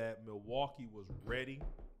that Milwaukee was ready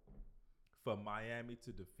for Miami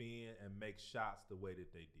to defend and make shots the way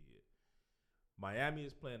that they did. Miami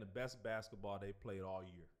is playing the best basketball they played all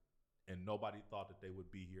year, and nobody thought that they would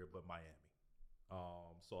be here but Miami.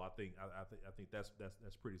 So I think that's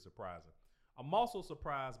pretty surprising. I'm also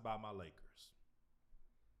surprised by my Lakers.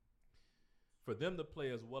 For them to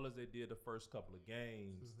play as well as they did the first couple of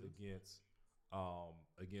games against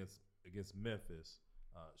Memphis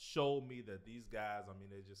showed me that these guys, I mean,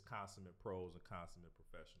 they're just consummate pros and consummate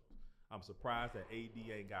professionals. I'm surprised that AD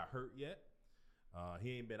ain't got hurt yet.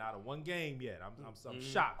 He ain't been out of one game yet. I'm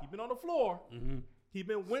shocked. He's been on the floor. He's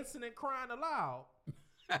been wincing and crying aloud,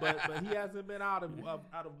 but he hasn't been out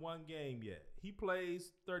of one game yet. He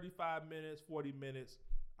plays 35 minutes, 40 minutes.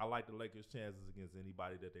 I like the Lakers' chances against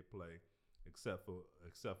anybody that they play, except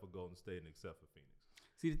for Golden State and except for Phoenix.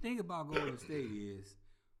 See, the thing about Golden State is,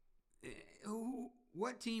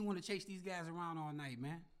 what team want to chase these guys around all night,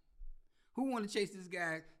 man? Who want to chase this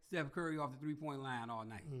guy Steph Curry off the 3-point line all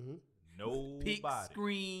night? Nobody. Pick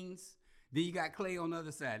screens. Then you got Clay on the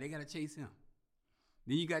other side. They got to chase him.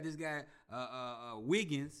 Then you got this guy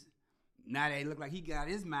Wiggins. Now they look like he got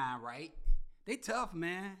his mind right. They tough,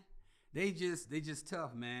 man. They just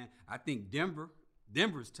tough, man. I think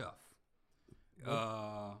Denver's tough.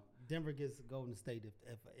 Denver gets Golden State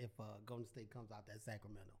if Golden State comes out that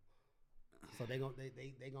Sacramento. So they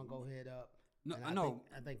gonna go head up. No,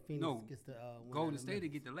 I think Phoenix gets the Golden State to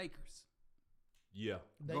get the Lakers. Yeah,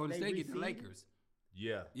 Golden State get the Lakers.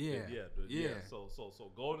 Yeah. So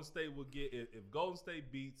Golden State will get if Golden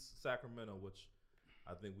State beats Sacramento, which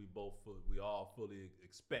I think we all fully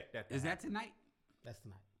expect that. Is that tonight? That's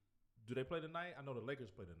tonight. Do they play tonight? I know the Lakers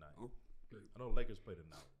play tonight. Okay. I know the Lakers play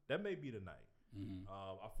tonight. That may be tonight.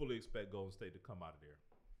 I fully expect Golden State to come out of there.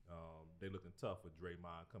 They looking tough with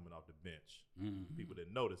Draymond coming off the bench. People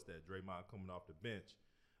didn't notice that Draymond coming off the bench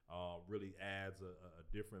really adds a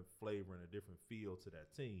different flavor and a different feel to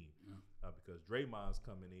that team because Draymond's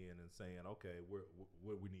coming in and saying, okay,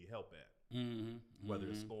 where we need help at. Whether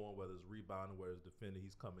it's scoring, whether it's rebounding, whether it's defending,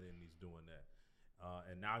 he's coming in and he's doing that.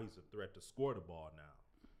 And now he's a threat to score the ball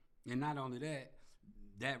now. And not only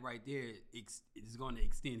that right there is going to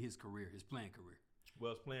extend his career, his playing career.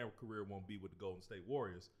 Well, his playing career won't be with the Golden State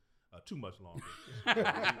Warriors too much longer.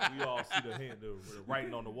 we all see the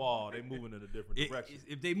writing on the wall. They moving in a different direction.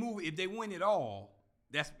 If they win it all,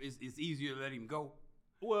 it's easier to let him go.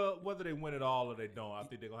 Well, whether they win it all or they don't, I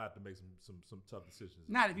think they're gonna have to make some tough decisions.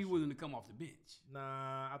 Not if he's willing to come off the bench.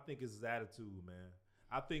 Nah, I think it's his attitude, man.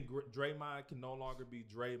 I think Draymond can no longer be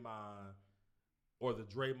Draymond, or the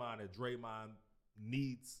Draymond that Draymond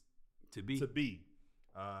needs to be.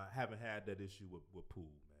 Haven't had that issue with Poole,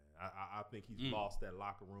 man. I think he's lost that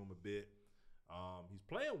locker room a bit. He's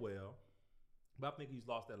playing well, but I think he's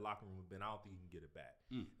lost that locker room a bit. I don't think he can get it back.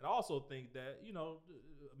 And I also think that,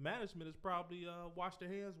 management has probably washed their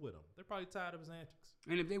hands with him. They're probably tired of his antics.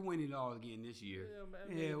 And if they win it all again this year,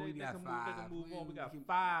 we got 5. They can move on. We got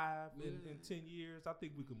 5 in 10 years. I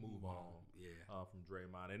think we can move on from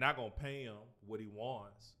Draymond. They're not going to pay him what he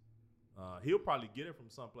wants. He'll probably get it from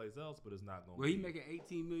someplace else, but it's not going to Well, he's making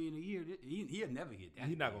 $18 million a year. He'll never get that.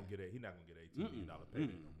 He's not going to get it. He's not going to get $18 million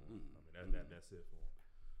payment no more. I mean, that's it for him.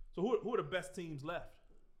 So who are the best teams left?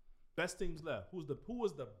 Best teams left. Who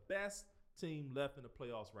is the best team left in the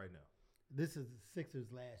playoffs right now? This is the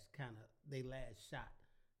Sixers' last shot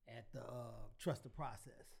at the trust the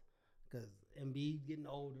process, because Embiid getting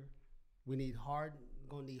older. We need Harden.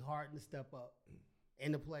 Gonna need Harden to step up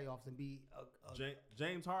in the playoffs and be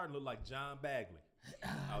James Harden looked like John Bagley.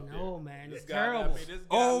 I know, man. It's terrible.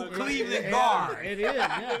 Cleveland guard. It is.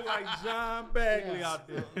 Yeah. He look like John Bagley out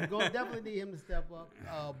there. We're gonna definitely need him to step up.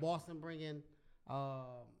 Boston bringing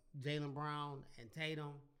Jaylen Brown and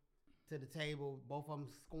Tatum to the table. Both of them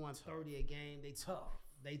scoring 30 a game. They tough.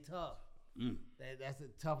 That's a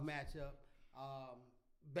tough matchup.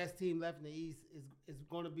 Best team left in the East is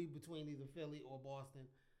going to be between either Philly or Boston.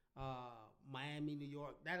 Miami, New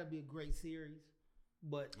York. That'll be a great series.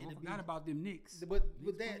 But I forgot about them Knicks. But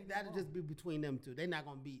Knicks that'll just be between them two. They're not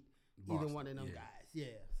gonna beat either one of them yeah. guys. Yeah.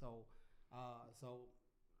 So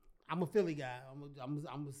I'm a Philly guy. I'm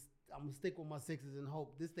gonna stick with my Sixers and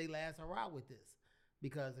hope they last hurrah with this,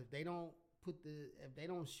 because if they don't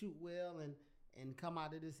shoot well and come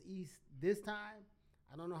out of this East this time,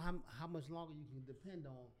 I don't know how much longer you can depend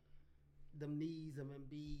on them knees of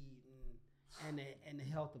Embiid and the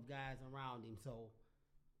health of guys around him. So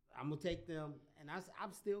I'm gonna take them, and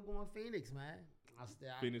I'm still going Phoenix, man.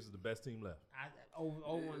 Phoenix is the best team left.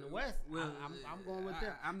 Over in the West. Well, I'm going with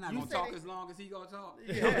them. I'm not You gonna say talk they- as long as he gonna talk.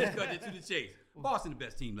 Let's cut it to the chase. Boston, the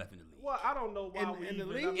best team left in the league. Well, I don't know why In the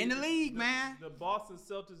league? In the league, man. The Boston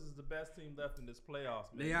Celtics is the best team left in this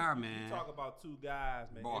playoffs, man. They are, You man. talk about two guys,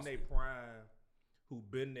 man, Boston. in their prime, who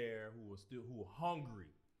been there, who are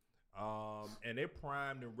hungry, and they're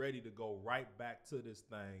primed and ready to go right back to this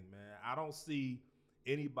thing, man. I don't see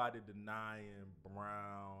anybody denying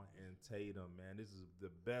Brown and Tatum, man. This is the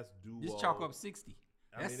best duo. Just chalk up 60.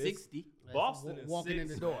 I That's mean, it's- 60. Boston is walking in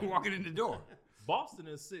six. the door. Walking in the door. Boston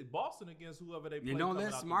is six. Boston against whoever they play. You don't coming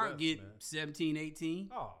let out the Smart West, get man. 17, 18.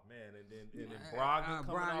 Oh man, and then Brogdon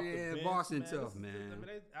coming off the bench. Boston man. tough, I man. mean,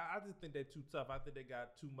 I just think they're too tough. I think they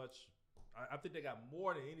got too much. I think they got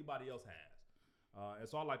more than anybody else has. And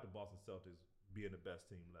so I like the Boston Celtics being the best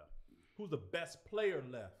team left. Who's the best player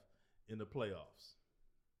left in the playoffs?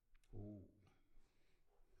 Ooh.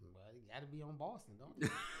 Well, you got to be on Boston, don't you?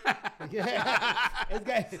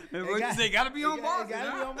 What you say? Got to be on Boston. It got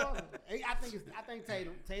to be huh? on Boston. I think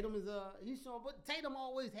Tatum. Tatum is he's showing, but Tatum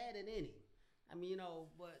always had it in him. I mean,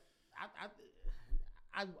 but I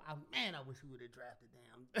man, I wish we would have drafted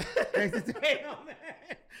Jason Tatum,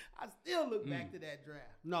 man. I still look back to that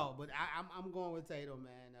draft. No, but I'm going with Tatum,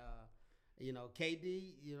 man.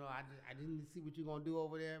 KD. I didn't see what you're gonna do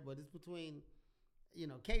over there, but it's between.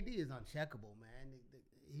 KD is uncheckable, man.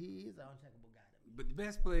 He is an uncheckable guy to me. But the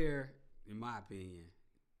best player, in my opinion,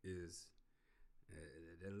 is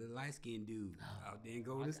that little light skinned dude out there in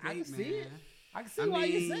Golden State, I can man. see it. I can see why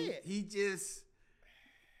you say it. He just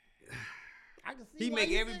I can see he why make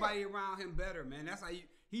you say everybody it. around him better, man. That's how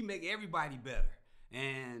he make everybody better,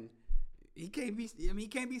 and he can't be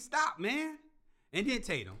stopped, man. And then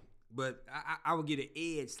Tatum, but I would get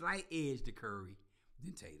an slight edge to Curry,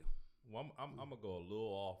 then Tatum. Well, I'm gonna go a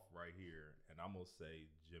little off right here, and I'm gonna say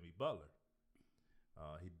Jimmy Butler.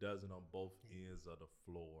 He does it on both ends of the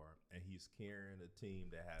floor, and he's carrying a team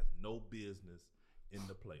that has no business in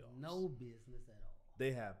the playoffs. No business at all.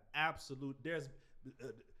 They have absolute. There's.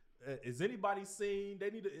 Is anybody seen? They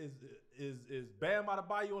need to. Is Bam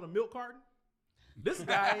Adebayo on a milk carton? This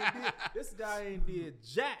guy ain't did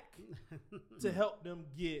jack to help them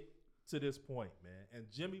get to this point, man.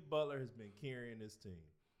 And Jimmy Butler has been carrying this team.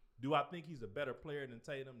 Do I think he's a better player than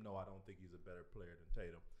Tatum? No, I don't think he's a better player than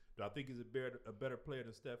Tatum. Do I think he's a better player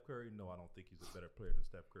than Steph Curry? No, I don't think he's a better player than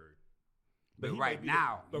Steph Curry. But he right may be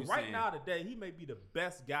now, but right now today, he may be the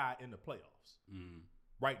best guy in the playoffs.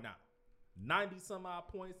 Right now, 90 some odd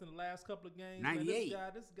points in the last couple of games. 98.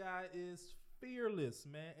 Man, this guy is fearless,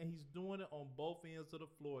 man, and he's doing it on both ends of the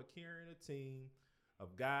floor, carrying a team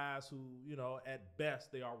of guys who, at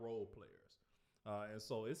best they are role players. And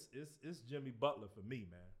so it's Jimmy Butler for me,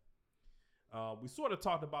 man. We sort of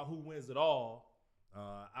talked about who wins it all.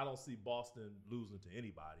 I don't see Boston losing to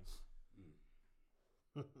anybody.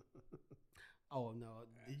 Oh no,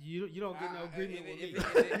 you don't get no agreement with me.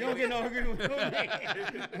 You don't get no agreement with me.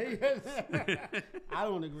 I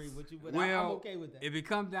don't agree with you, but I'm okay with that. If it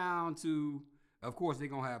comes down to, of course, they're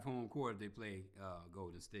gonna have home court if they play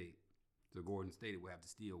Golden State. So Golden State will have to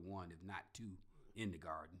steal one, if not two, in the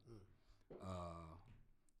Garden.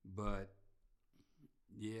 But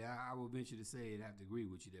yeah, I would venture to say and have to agree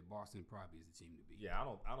with you that Boston probably is the team to beat. Yeah, I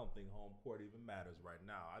don't think home court even matters right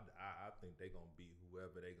now. I think they're gonna beat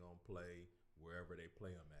whoever they're gonna play wherever they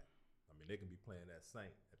play them at. I mean, they can be playing at the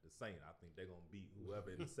Saint. I think they're gonna beat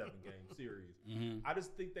whoever in the 7-game series. I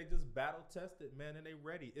just think they just battle tested, man, and they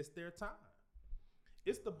ready. It's their time.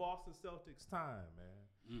 It's the Boston Celtics time, man.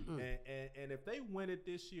 And if they win it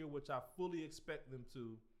this year, which I fully expect them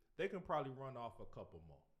to, they can probably run off a couple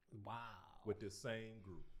more. Wow. With this same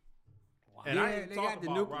group. Wow. And Yeah, I ain't they talking got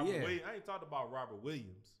the about nuke- Robert yeah. Williams. I ain't talking about Robert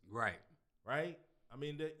Williams, Right. right? I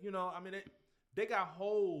mean, they got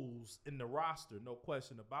holes in the roster, no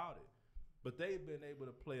question about it. But they've been able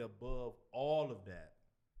to play above all of that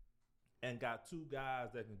and got two guys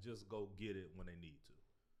that can just go get it when they need to.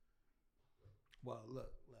 Well,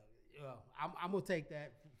 look. I'm gonna take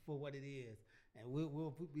that for what it is. and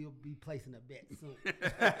we'll be placing a bet soon.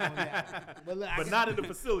 on that. But, look, But not in the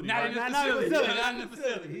facility. Not right? in the Not in the facility. facility. Not in the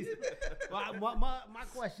facility. Well, my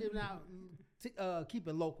question now, keep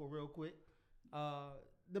it local real quick.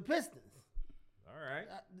 The Pistons. All right.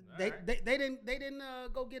 They didn't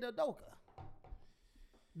go get Udoka.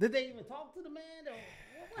 Did they even talk to the man? Or what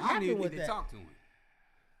I don't happened even with think they that? talked to him.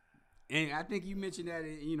 And I think you mentioned that,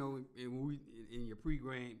 in your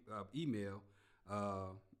pre-game email.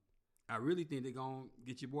 I really think they're gonna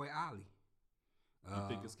get your boy Ollie. You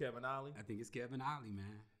think it's Kevin Ollie? I think it's Kevin Ollie,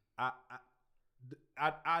 man.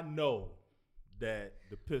 I know that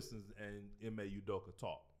the Pistons and Ime Udoka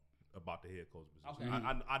talk about the head coach position.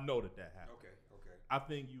 Okay. I know that happened. Okay. I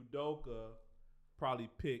think Udoka probably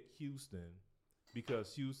picked Houston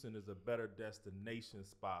because Houston is a better destination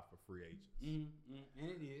spot for free agents. And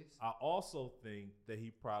it is. I also think that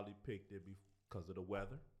he probably picked it because of the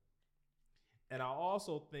weather. And I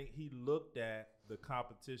also think he looked at the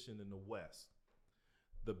competition in the West.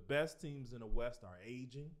 The best teams in the West are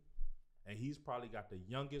aging, and he's probably got the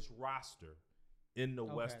youngest roster in the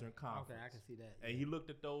Western Conference. Okay, I can see that. And he looked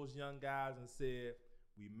at those young guys and said,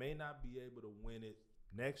 we may not be able to win it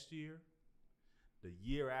next year. The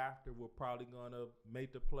year after, we're probably going to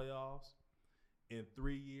make the playoffs. In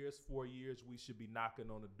 3 years, 4 years, we should be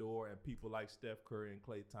knocking on the door, and people like Steph Curry and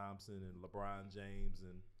Klay Thompson and LeBron James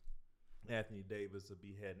and Anthony Davis will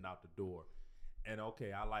be heading out the door. And,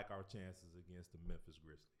 okay, I like our chances against the Memphis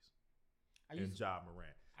Grizzlies and Ja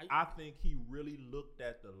Morant. I think he really looked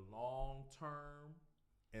at the long term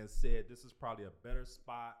and said this is probably a better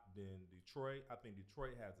spot than Detroit. I think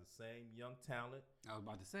Detroit has the same young talent I was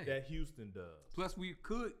about to say that Houston does. Plus, we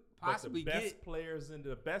could But possibly the best get players in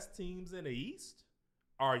the best teams in the East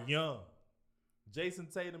are young. Jason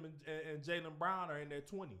Tatum and Jaylen Brown are in their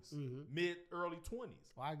 20s, early 20s.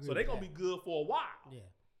 Well, I agree so they're with going to that. be good for a while. Yeah.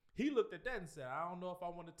 He looked at that and said, I don't know if I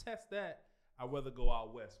want to test that. I'd rather go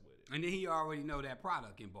out west with it. and then he already know that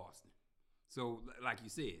product in Boston. So, like you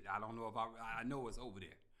said, I don't know if I know it's over there.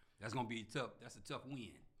 That's gonna be tough. That's a tough win.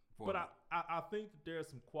 But I think that there's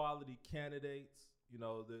some quality candidates. You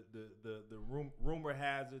know, the rumor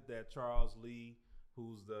has it that Charles Lee,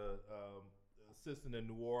 who's the assistant in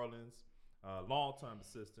New Orleans, long-time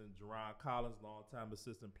assistant, Jerron Collins, long-time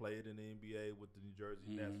assistant, played in the NBA with the New Jersey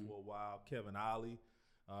Nets for a while. Kevin Ollie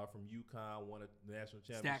from UConn won a national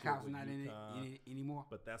championship. Stackhouse with not in UConn. it anymore.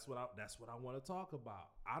 But that's what I want to talk about.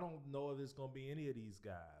 I don't know if it's going to be any of these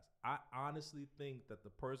guys. I honestly think that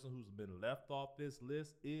the person who's been left off this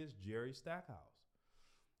list is Jerry Stackhouse.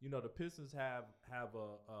 You know, the Pistons have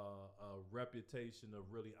a reputation of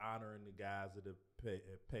really honoring the guys that have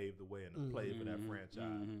paved the way and have played for that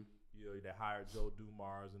franchise. You know, they hired Joe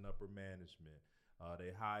Dumars in upper management.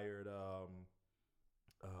 They hired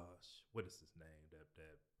what is his name that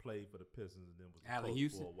played for the Pistons and then was the Allen coach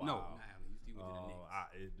Houston? for a while. No, not Allen Houston. He went to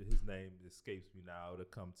the Knicks. His name escapes me now. It'll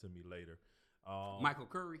come to me later. Michael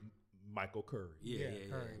Curry. Michael Curry. Yeah.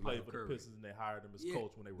 Played Michael for Curry. the Pistons and they hired him as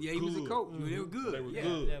coach when they were Yeah, good. he was a coach. They were good. They were yeah.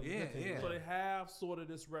 good. Yeah. So they have sort of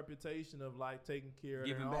this reputation of like taking care of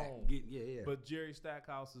Giving their back. own. Yeah. But Jerry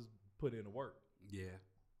Stackhouse has put in the work. Yeah.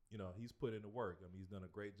 You know, he's put in the work. I mean, he's done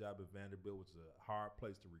a great job at Vanderbilt, which is a hard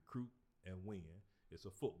place to recruit and win. It's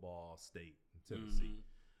a football state in Tennessee.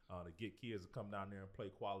 To get kids to come down there and play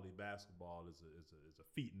quality basketball is a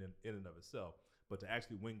feat in and of itself. But to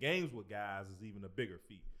actually win games with guys is even a bigger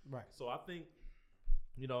feat. Right. So I think,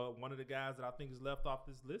 you know, one of the guys that I think is left off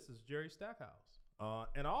this list is Jerry Stackhouse.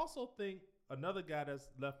 And I also think another guy that's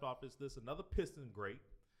left off this list, another Piston great.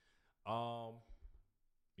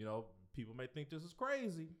 You know, people may think this is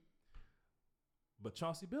crazy, but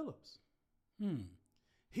Chauncey Billups.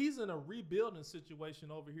 He's in a rebuilding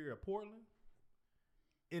situation over here at Portland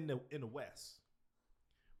in the West,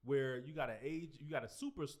 where you got a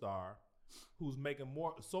superstar who's making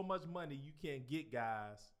so much money you can't get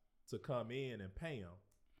guys to come in and pay him.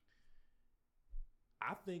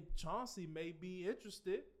 I think Chauncey may be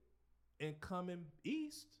interested in coming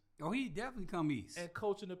east. Oh, he definitely come east. And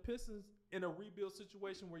coaching the Pistons in a rebuild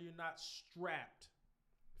situation where you're not strapped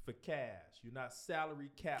for cash. You're not salary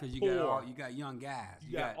cap Because poor. you got young guys.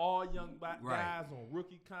 You got all young guys Right. on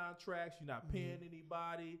rookie contracts. You're not paying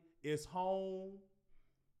anybody. It's home.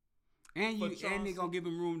 And for they're Chauncey. gonna give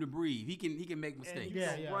him room to breathe. He can make And mistakes. you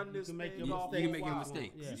Yeah, can yeah. run You this can make thing your off mistakes. for You can make a your while.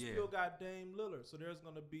 mistakes. Yeah. You Yeah. still got Dame Lillard, so there's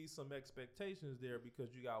going to be some expectations there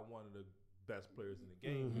because you got one of the best players in the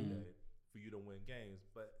game today for you to win games.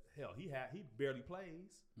 But hell, he barely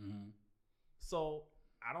plays. So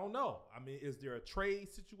I don't know. I mean, is there a trade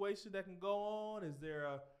situation that can go on? Is there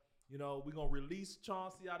a, we're going to release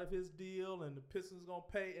Chauncey out of his deal and the Pistons going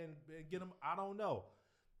to pay and get him? I don't know.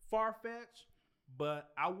 Far-fetched,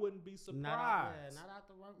 but I wouldn't be surprised. Not out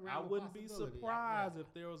the realm I of wouldn't be possibility. surprised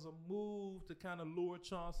if there was a move to kind of lure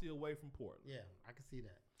Chauncey away from Portland. Yeah, I can see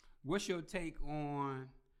that. What's your take on?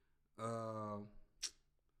 Man,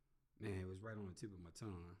 it was right on the tip of my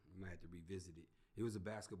tongue. I might have to revisit it. It was a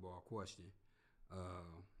basketball question.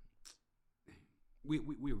 We'll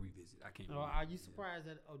revisit. I can't. remember. Are you surprised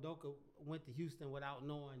that Udoka went to Houston without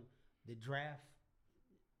knowing the draft?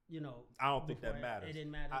 I don't think that matters. It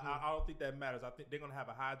didn't matter. I don't think that matters. I think they're gonna have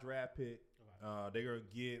a high draft pick. They're gonna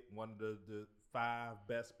get one of the 5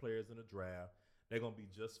 best players in the draft. They're gonna be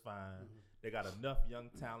just fine. They got enough young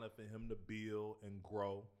talent for him to build and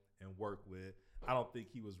grow and work with. I don't think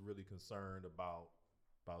he was really concerned about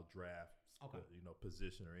draft,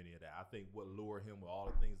 position or any of that. I think what lured him with all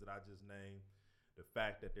the things that I just named, the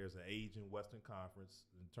fact that there's an aging Western Conference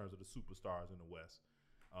in terms of the superstars in the West.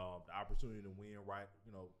 The opportunity to win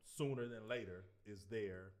sooner than later is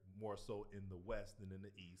there, more so in the West than in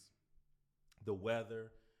the East. The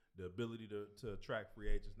weather, the ability to attract free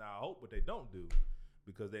agents. Now, I hope what they don't do,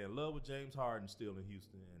 because they're in love with James Harden still in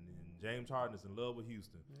Houston, and James Harden is in love with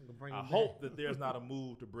Houston. I hope that there's not a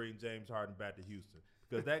move to bring James Harden back to Houston,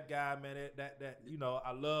 because that guy, man,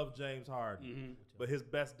 I love James Harden, but his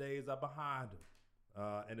best days are behind him,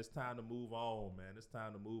 and it's time to move on, man. It's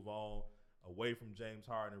time to move on away from James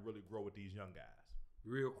Harden and really grow with these young guys.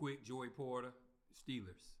 Real quick, Joey Porter,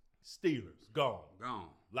 Steelers, gone.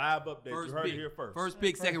 Live update. You heard it here first. First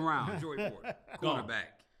pick, second round, Joey Porter,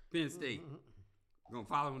 cornerback, Penn State. Gonna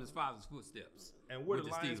follow in his father's footsteps. And where the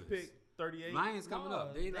Lions pick 38? Lions coming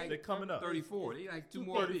up. They're coming up. 34. They like 2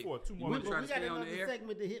 more picks. 2 more. We got another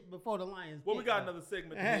segment to hit before the Lions. Well, we got another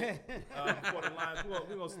segment to hit before the Lions.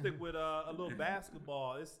 We're gonna stick with a little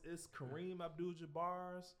basketball. It's Kareem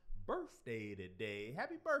Abdul-Jabbar's birthday today.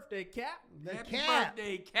 Happy birthday, Cap! Happy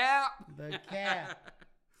birthday, Cap! The Cap.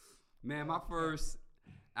 Man, my first,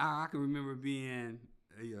 I can remember being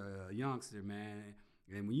a youngster, man.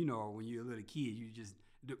 And when you're a little kid,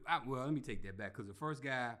 let me take that back, because the first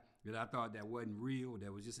guy that I thought that wasn't real,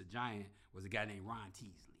 that was just a giant, was a guy named Ron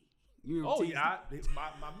Teasley. You remember Teasley?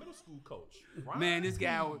 My middle school coach. Ron Man, this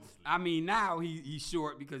guy was, now he's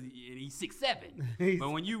short because he's 6'7". But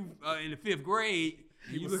when you in the 5th grade,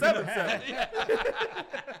 he was 7'7".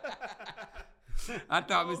 I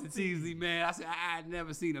thought Mr. Teasley, man, I said, I had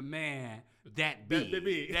never seen a man that big.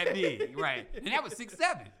 That big, right. And that was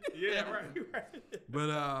 6'7". Yeah, right.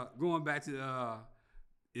 But going back to,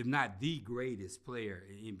 if not the greatest player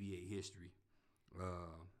in NBA history,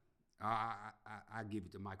 I give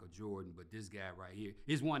it to Michael Jordan. But this guy right here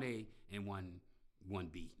is 1A and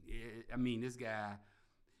 1B. I mean, this guy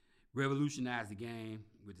revolutionized the game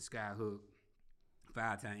with the sky hook,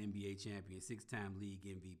 5-time NBA champion, 6-time league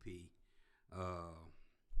MVP.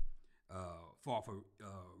 Fought for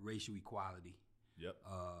racial equality. Yep.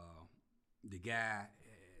 The guy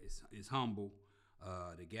is humble.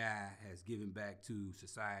 The guy has given back to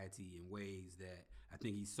society in ways that I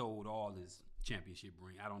think he sold all his championship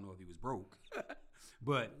ring. I don't know if he was broke,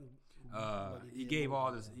 but he gave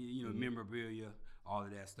all this, memorabilia, all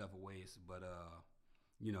of that stuff away. But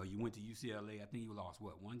you went to UCLA. I think you lost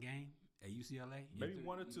one game at UCLA? Maybe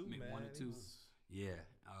 1 or 2. Maybe 1 or 2. Yeah.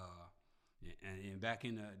 And back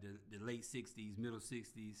in the late 60s, middle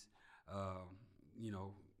 60s,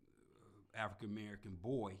 African American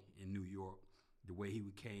boy in New York, the way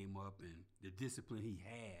he came up and the discipline he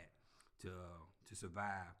had to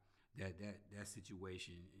survive that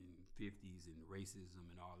situation in 50s and racism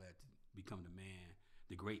and all that, to become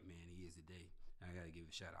the great man he is today. I got to give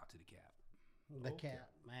a shout out to the Cap. The Cap,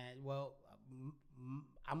 man. Well,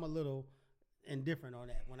 I'm a little indifferent on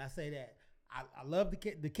that. When I say that, I love the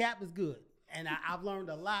Cap. The Cap is good. And I've learned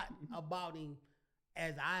a lot about him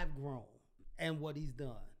as I've grown and what he's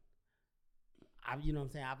done. I've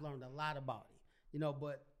learned a lot about him.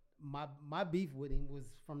 But my beef with him was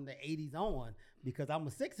from the 80s on, because I'm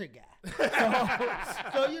a Sixer guy.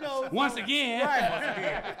 So once again.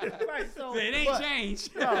 Right. So it ain't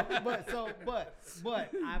changed. But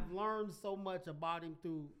I've learned so much about him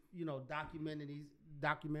through,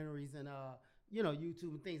 documentaries and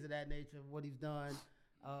YouTube and things of that nature, what he's done.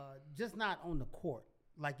 Just not on the court,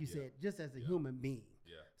 like you said, just as a human being.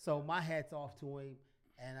 Yeah. So my hat's off to him,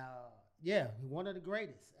 and one of the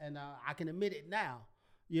greatest, and I can admit it now.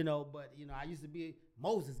 But I used to be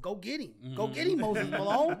Moses. Go get him. Mm-hmm. Go get him, Moses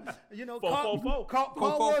Malone.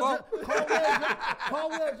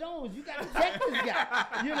 Caldwell Jones. You got to check this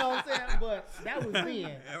guy. You know what I'm saying? But that was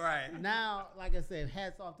then. Right. Now, like I said,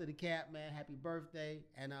 hats off to the Cap, man. Happy birthday,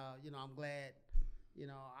 and I'm glad.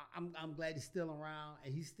 I'm glad he's still around,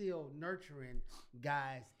 and he's still nurturing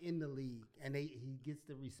guys in the league, and he gets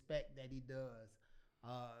the respect that he does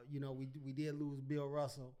We did lose Bill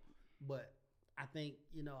Russell, but I think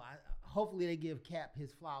hopefully they give Cap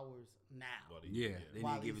his flowers now. Well, they need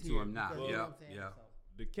to give it here, to him now. because, you know what I'm saying? Yeah. So,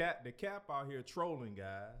 the Cap out here trolling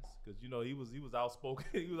guys because he was outspoken.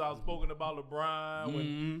 He was outspoken about LeBron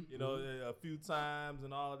when a few times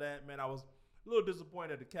and all of that. Man, I was a little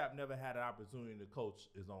disappointed that the Cap never had an opportunity to coach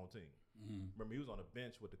his own team. Remember, he was on the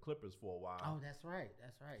bench with the Clippers for a while. Oh, that's right.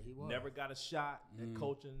 He was. Never got a shot at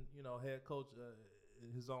coaching. Head coach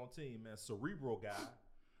his own team. Man, cerebral guy.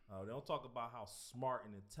 They don't talk about how smart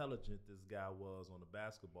and intelligent this guy was on the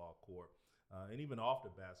basketball court. And even off the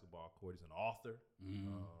basketball court, he's an author.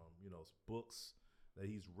 Books that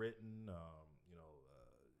he's written.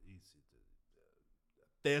 He's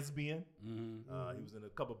a thespian. He was in a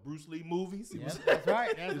couple of Bruce Lee movies. That's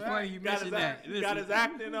right. It's funny you mentioned that. He got his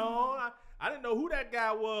acting on. I didn't know who that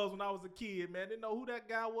guy was when I was a kid, man. Didn't know who that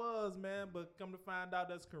guy was, man. But come to find out,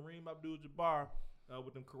 that's Kareem Abdul-Jabbar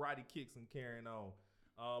with them karate kicks and carrying on.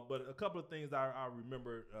 But a couple of things I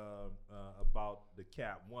remember about the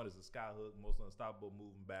Cap. One is the skyhook, most unstoppable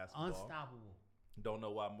move in basketball. Unstoppable. Don't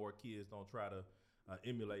know why more kids don't try to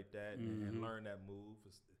emulate that and learn that move.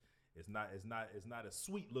 It's not as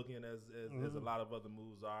sweet looking as a lot of other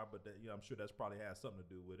moves are, but I'm sure that's probably has something to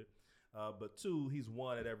do with it. But two, he's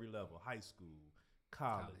won at every level: high school,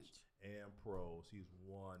 college, and pros. He's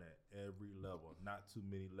won at every level. Not too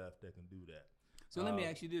many left that can do that. So let me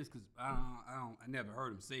ask you this, because I never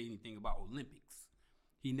heard him say anything about Olympics.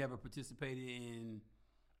 He never participated in.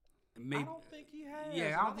 I don't think he has.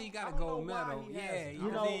 Yeah, I don't think he got a gold medal. Yeah, I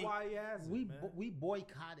don't know why he hasn't. We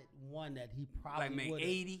boycotted one that he probably like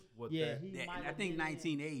 80. Yeah, I think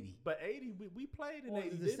 1980. But 80, we played in 80.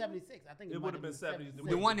 It was 76. I think it would have been 70.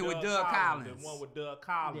 The one with Doug Collins. The one with Doug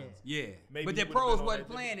Collins. Yeah. Maybe but the pros wasn't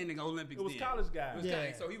playing in the Olympics. It was college guys.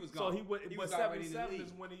 So he was gone. So he was 77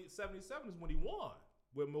 is when he won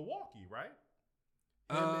with Milwaukee, right?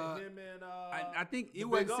 I think it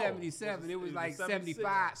wasn't 77. It was like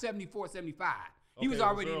 75, 74, 75. He was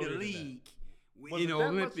already in the league in the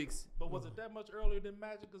Olympics. But was it that much earlier than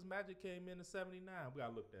Magic? Because Magic came in 79. We got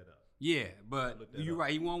to look that up. Yeah, but you're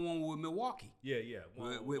right. He won one with Milwaukee. Yeah.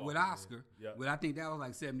 With Oscar. Yeah. But I think that was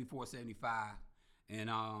like 74, 75. And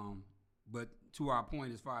but to our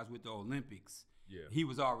point, as far as with the Olympics, he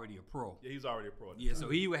was already a pro. Yeah, he's already a pro. Yeah, so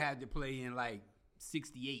he would have to play in like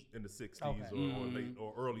 68 in the 60s or late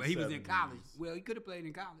or early. But he 70s. Was in college. Well, he could have played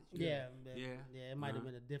in college. Yeah. It might have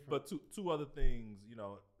been a different. But two other things,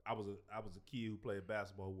 I was a kid who played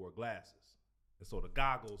basketball who wore glasses, and so the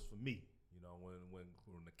goggles for me,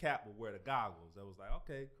 when the Cap would wear the goggles, I was like,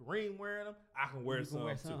 okay, Kareem wearing them, I can wear some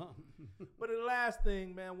too. But the last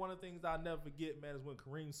thing, man, one of the things I'll never forget, man, is when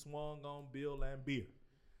Kareem swung on Bill Laimbeer.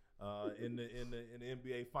 In the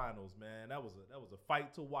NBA Finals, man, that was a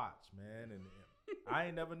fight to watch, man, and I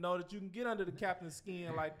ain't never know that you can get under the captain's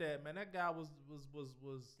skin like that, man. That guy was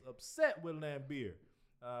upset with Laimbeer,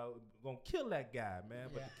 gonna kill that guy, man.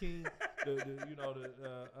 But the king,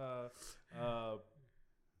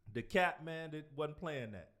 the Cap, man, that wasn't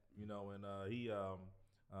playing that, and he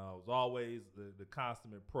was always the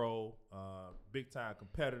consummate pro, big time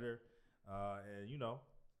competitor, and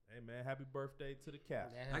hey man, happy birthday to the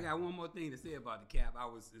Cap. I got one more thing to say about the Cap.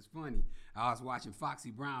 It's funny. I was watching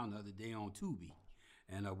Foxy Brown the other day on Tubi,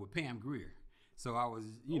 and with Pam Grier. So I was,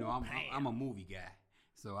 I'm a movie guy.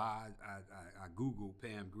 So I Googled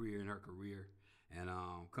Pam Grier and her career, and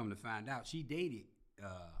come to find out she dated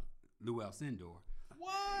Lou Alcindor.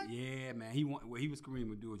 What? Yeah, man. He was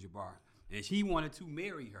Kareem Abdul-Jabbar, and she wanted to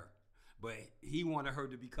marry her, but he wanted her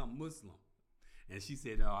to become Muslim. And she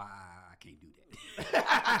said, "No, I can't do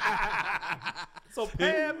that." So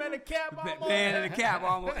Pam and the Cap almost. Pam and the Cap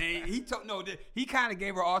almost. And he kind of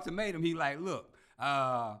gave her ultimatum. He like, look,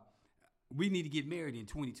 we need to get married in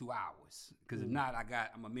 22 hours, because if not, I'm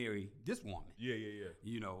gonna marry this woman. Yeah.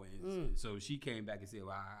 And so she came back and said,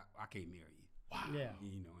 "Well, I can't marry you." Wow. Yeah.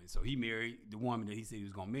 And so he married the woman that he said he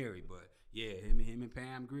was gonna marry, but. Yeah, him and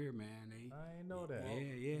Pam Grier, man. I ain't know that.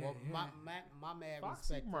 Yeah. Well, my mad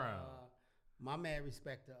respect. My mad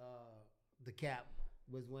respect to the Cap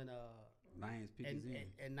was when Lions pick his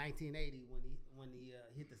in 1980 when he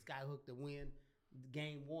hit the skyhook to win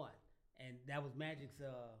Game 1, and that was Magic's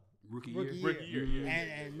rookie year.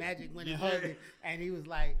 And Magic went and hugged him, and he was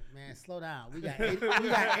like, "Man, slow down. We got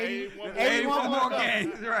 81 more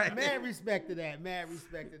games." Right. Mad respect to that.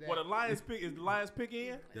 Well, the Lions pick is the Lions pick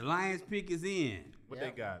in. The Lions pick is in. What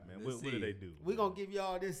they got, man? What do they do? We're gonna give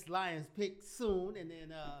y'all this Lions pick soon, and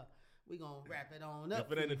then we're going to wrap it on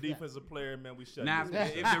up. If it ain't a defensive player, man, we shut now,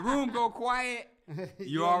 this. If the room go quiet,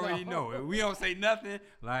 you already know. If we don't say nothing,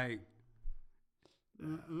 like,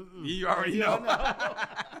 You already know.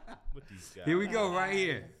 With these guys. Here we go, right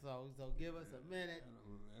here. So give us a minute.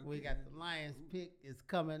 We got the Lions pick is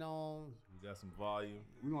coming on. We got some volume.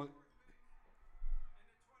 We gonna.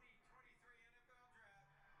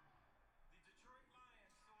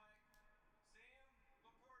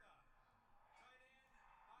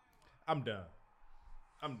 I'm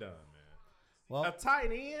done, man. Well, A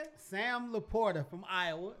tight end? Sam Laporta from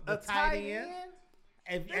Iowa. The A tight end?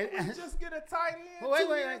 And, Didn't we just get a tight end?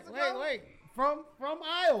 wait. From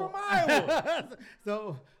Iowa. From Iowa.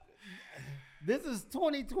 So this is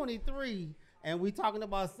 2023, and we talking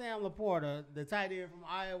about Sam Laporta, the tight end from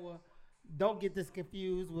Iowa. Don't get this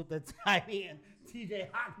confused with the tight end T.J.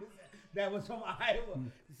 Hawkins that was from Iowa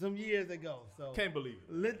some years ago. So Can't believe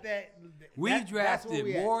it. let that. We that's drafted where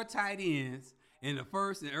we at. more tight ends in the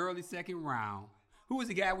first and early second round. Who was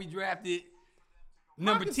the guy we drafted?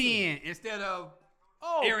 Number Hawkinson. 10 instead of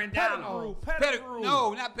Oh, Aaron Donald. Pettigrew.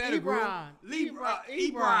 No, not Pettigrew.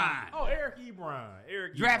 Ebron. Oh, Eric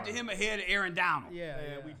Ebron. Drafted him ahead of Aaron Donald. Yeah, Man,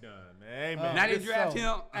 yeah. we done, man. Amen. Now they It's draft so-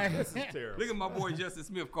 him. This is terrible. Look at my boy Justin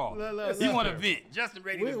Smith call. Look, He look. want to vent. Justin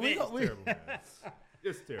ready to vent. It's terrible, man.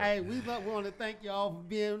 It's terrible. Hey, we want to thank y'all for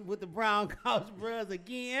being with the Brown Couch Bruhz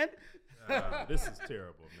again. This is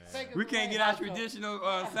terrible, man. Take us We can't away, get our Hacho. traditional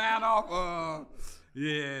sign off.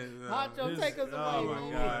 Yeah. Hacho, take us away. Oh my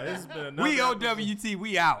man. God, this has been another. We episode- OWT.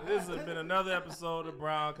 We out. This has been another episode of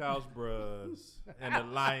Brown Couch Bruhz, and the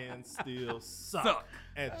Lions still suck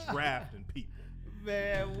at drafting people.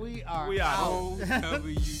 Man, we are We are out.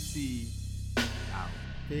 OWT. Out.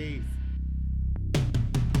 Peace.